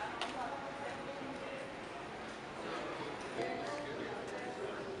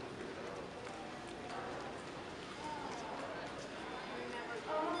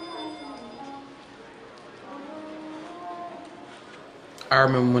 I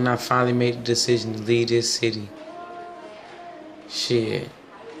remember when I finally made the decision to leave this city. Shit.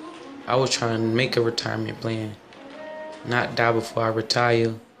 I was trying to make a retirement plan. Not die before I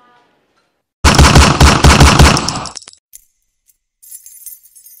retire.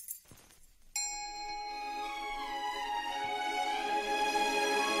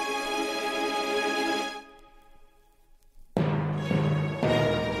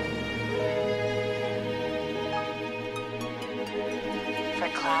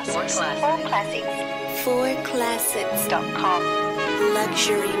 ForClassics.com.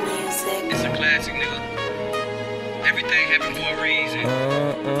 Luxury music. It's a classic, nigga. Everything happened for a reason.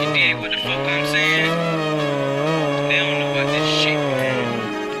 You dig what the fuck I'm saying? They don't know about this shit, man.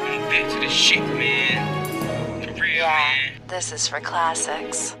 I'm back to the shit, man. This is for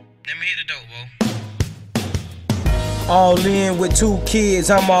classics. Let me hit the dope, bro. All in with 2 kids,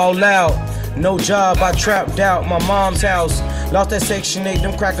 I'm all out. No job, I trapped out my mom's house. Lost that Section 8,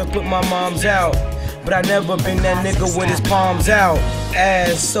 them crackers put my mom's out. But I never been that nigga with his palms out.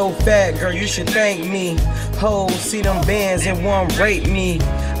 Ass so fat, girl, you should thank me. Hoes see them bands and won't rape me.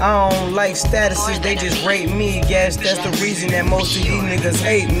 I don't like statuses, they just rape me. Guess that's the reason that most of these niggas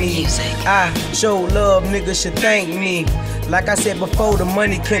hate me. I show love, niggas should thank me. Like I said before, the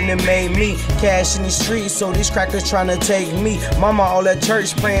money couldn't have made me. Cash in the streets, so these crackers tryna take me. Mama all at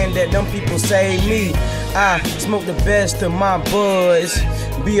church praying that them people save me. I smoke the best of my buds.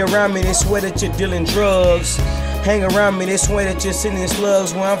 Be around me, they swear that you're dealing drugs. Hang around me, they swear that you're sending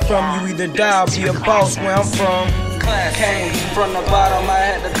slugs. Where I'm from, you either die or be a boss. Where I'm from, came from the bottom, I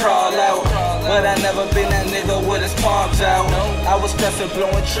had to crawl out. But I never been that nigga with his palms out. I was pressing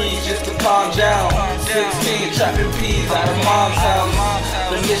blowing trees just to calm down. 16 trapping peas out of mom's house.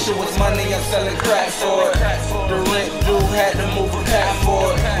 The mission was money, I'm selling crack for it. The rent dude had to move a pack for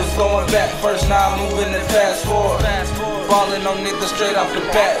it. Was going back first, now I'm moving it fast forward. Falling on niggas straight off the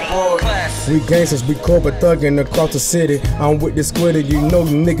backboard. We gangsters, we corporate thugging across the city. I'm with the squiddy, you know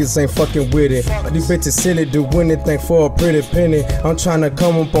you niggas ain't fucking with it. These bitches silly, do anything for a pretty penny. I'm trying to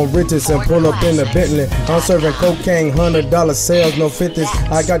come up on riches and pull up in the Bentley. I'm serving cocaine, $100 sales, no 50s.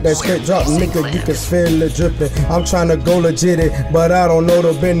 I got that straight drop, nigga, you can feel it dripping. I'm trying to go legit, but I don't know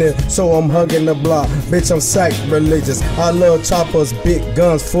the business, so I'm hugging the block. Bitch, I'm psych religious. I love choppers, big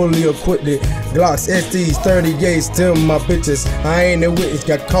guns, fully equipped. Glocks, SDs, 38s, still my bitches. I ain't a witness,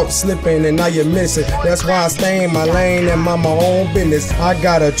 got caught slipping and now you're missing. That's why I stay in my lane and mind my own business. I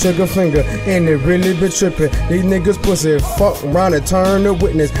got a trigger finger and it really been tripping. These niggas pussy, fuck around and turn the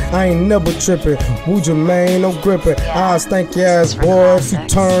witness. I ain't never tripping. Woo Jermaine, no gripping. I stank your ass boy if you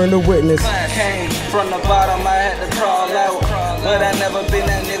turn the witness. Came from the bottom, I had to crawl out. But I never been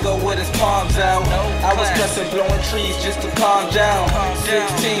that nigga with his palms out. I was pressing blowing trees just to calm down.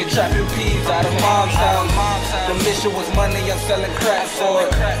 16 trapping peas out of mom's house. The mission was money, I'm selling crack for it.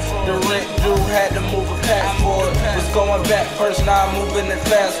 The rent dude had to move a pack for it. Was going back first, now I'm moving it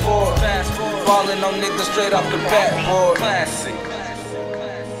fast forward. Falling on niggas straight off the backboard. Classic.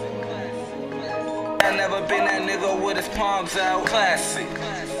 I never been that nigga with his palms out. Classic.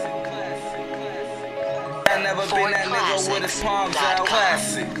 I never been that nigga with his palms out.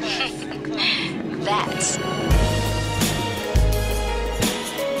 Classic. That's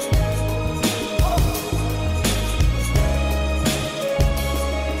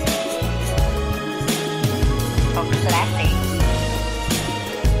for classic.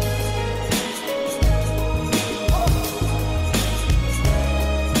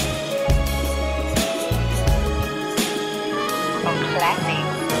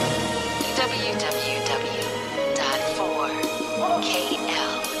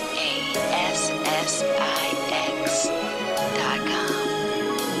 www.4klassix.com.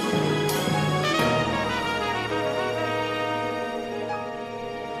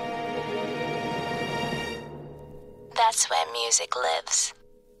 That's where music lives.